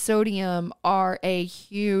overdoses in sodium are a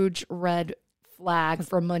huge red flag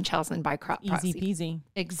for Munchausen by proxy. Easy peasy.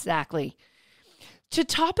 Exactly. To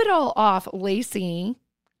top it all off, Lacey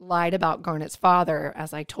lied about Garnet's father,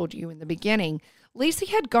 as I told you in the beginning. Lacey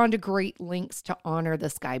had gone to great lengths to honor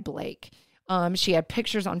this guy, Blake. She had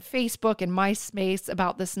pictures on Facebook and MySpace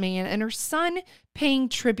about this man and her son paying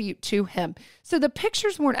tribute to him. So the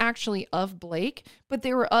pictures weren't actually of Blake, but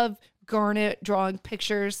they were of Garnett drawing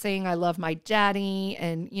pictures saying, I love my daddy,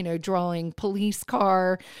 and, drawing police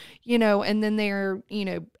car, and then they're,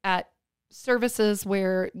 at services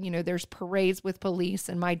where, there's parades with police,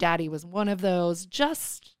 and my daddy was one of those.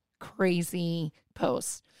 Just crazy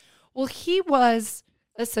posts. Well, he was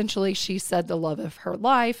essentially, she said, the love of her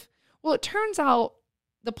life. Well, it turns out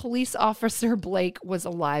the police officer Blake was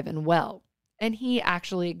alive and well, and he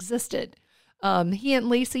actually existed. He and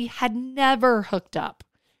Lacey had never hooked up.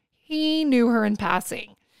 He knew her in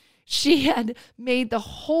passing. She had made the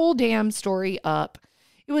whole damn story up.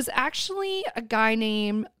 It was actually a guy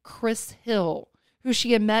named Chris Hill, who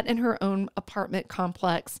she had met in her own apartment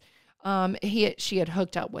complex. She had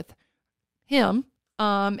hooked up with him,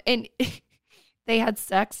 and they had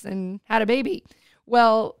sex and had a baby.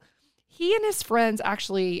 Well, he and his friends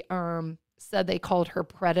actually said they called her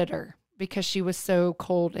Predator because she was so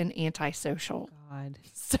cold and antisocial. God.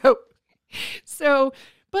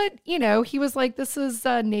 But, he was like, this is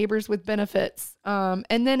neighbors with benefits. And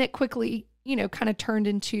then it quickly, kind of turned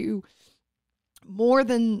into more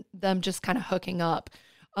than them just kind of hooking up.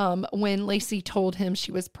 When Lacey told him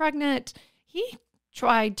she was pregnant, he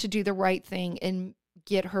tried to do the right thing and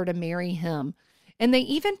get her to marry him. And they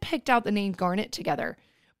even picked out the name Garnett together.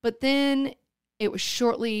 But then it was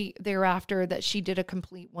shortly thereafter that she did a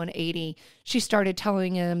complete 180. She started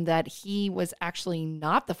telling him that he was actually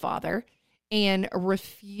not the father and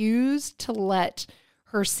refused to let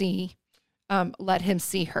him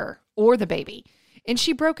see her or the baby. And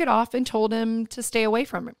she broke it off and told him to stay away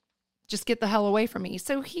from him. Just get the hell away from me.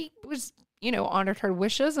 So he was, honored her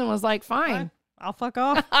wishes and was like, fine. I'll fuck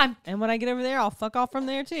off. And when I get over there, I'll fuck off from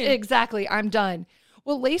there too. Exactly. I'm done.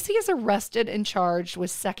 Well, Lacey is arrested and charged with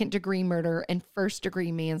second-degree murder and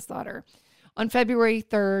first-degree manslaughter. On February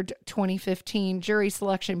 3rd, 2015, jury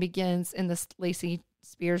selection begins in the Lacey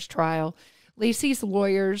Spears trial. Lacey's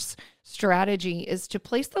lawyer's strategy is to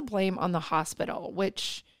place the blame on the hospital,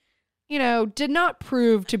 which, did not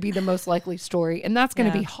prove to be the most likely story. And that's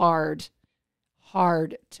going to be hard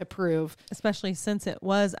to prove. Especially since it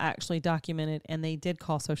was actually documented and they did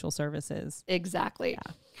call social services. Exactly.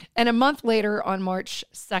 Yeah. And a month later, on March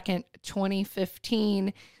 2nd,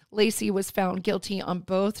 2015, Lacey was found guilty on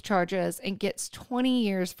both charges and gets 20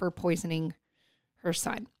 years for poisoning her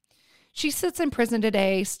son. She sits in prison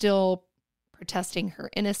today, still protesting her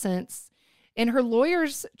innocence. And her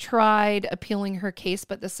lawyers tried appealing her case,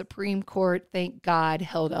 but the Supreme Court, thank God,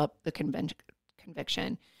 held up the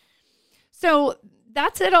conviction. So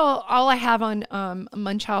that's it. All I have on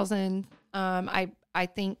Munchausen. I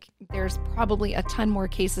think there's probably a ton more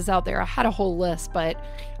cases out there. I had a whole list, but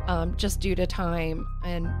just due to time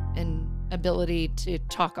and ability to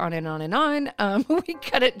talk on and on and on, we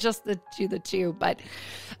cut it just to the two. But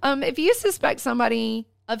if you suspect somebody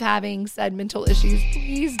of having said mental issues,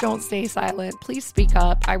 please don't stay silent. Please speak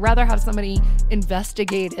up. I'd rather have somebody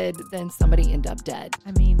investigated than somebody end up dead.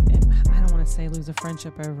 I mean, I don't want to say lose a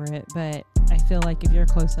friendship over it, but I feel like if you're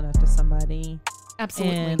close enough to somebody,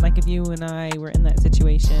 absolutely, and like if you and I were in that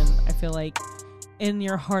situation, I feel like in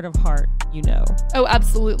your heart of heart, Oh,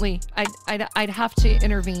 absolutely. I'd have to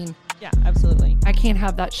intervene. Yeah, absolutely. I can't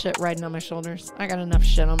have that shit riding on my shoulders. I got enough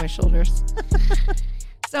shit on my shoulders.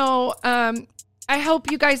 So, I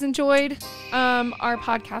hope you guys enjoyed our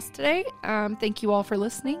podcast today. Thank you all for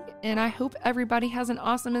listening, and I hope everybody has an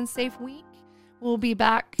awesome and safe week. We'll be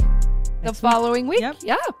back the following week. Yep.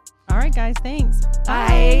 Yeah. All right, guys. Thanks.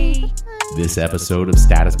 Bye. This episode of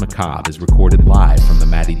Status Macabre is recorded live from the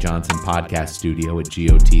Maddie Johnson Podcast Studio at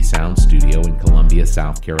GOT Sound Studio in Columbia,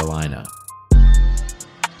 South Carolina.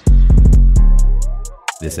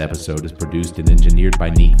 This episode is produced and engineered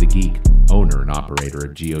by Neek the Geek, owner and operator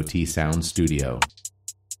of GOT Sound Studio.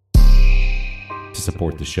 To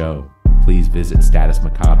support the show, please visit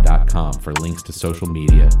statusmacabre.com for links to social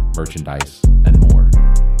media, merchandise, and more.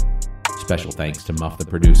 Special thanks to Muff the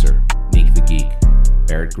producer, Neek the Geek,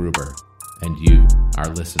 Barrett Gruber, and you, our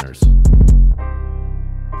listeners.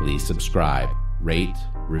 Please subscribe, rate,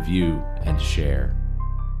 review, and share.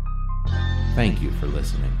 Thank you for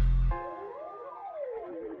listening.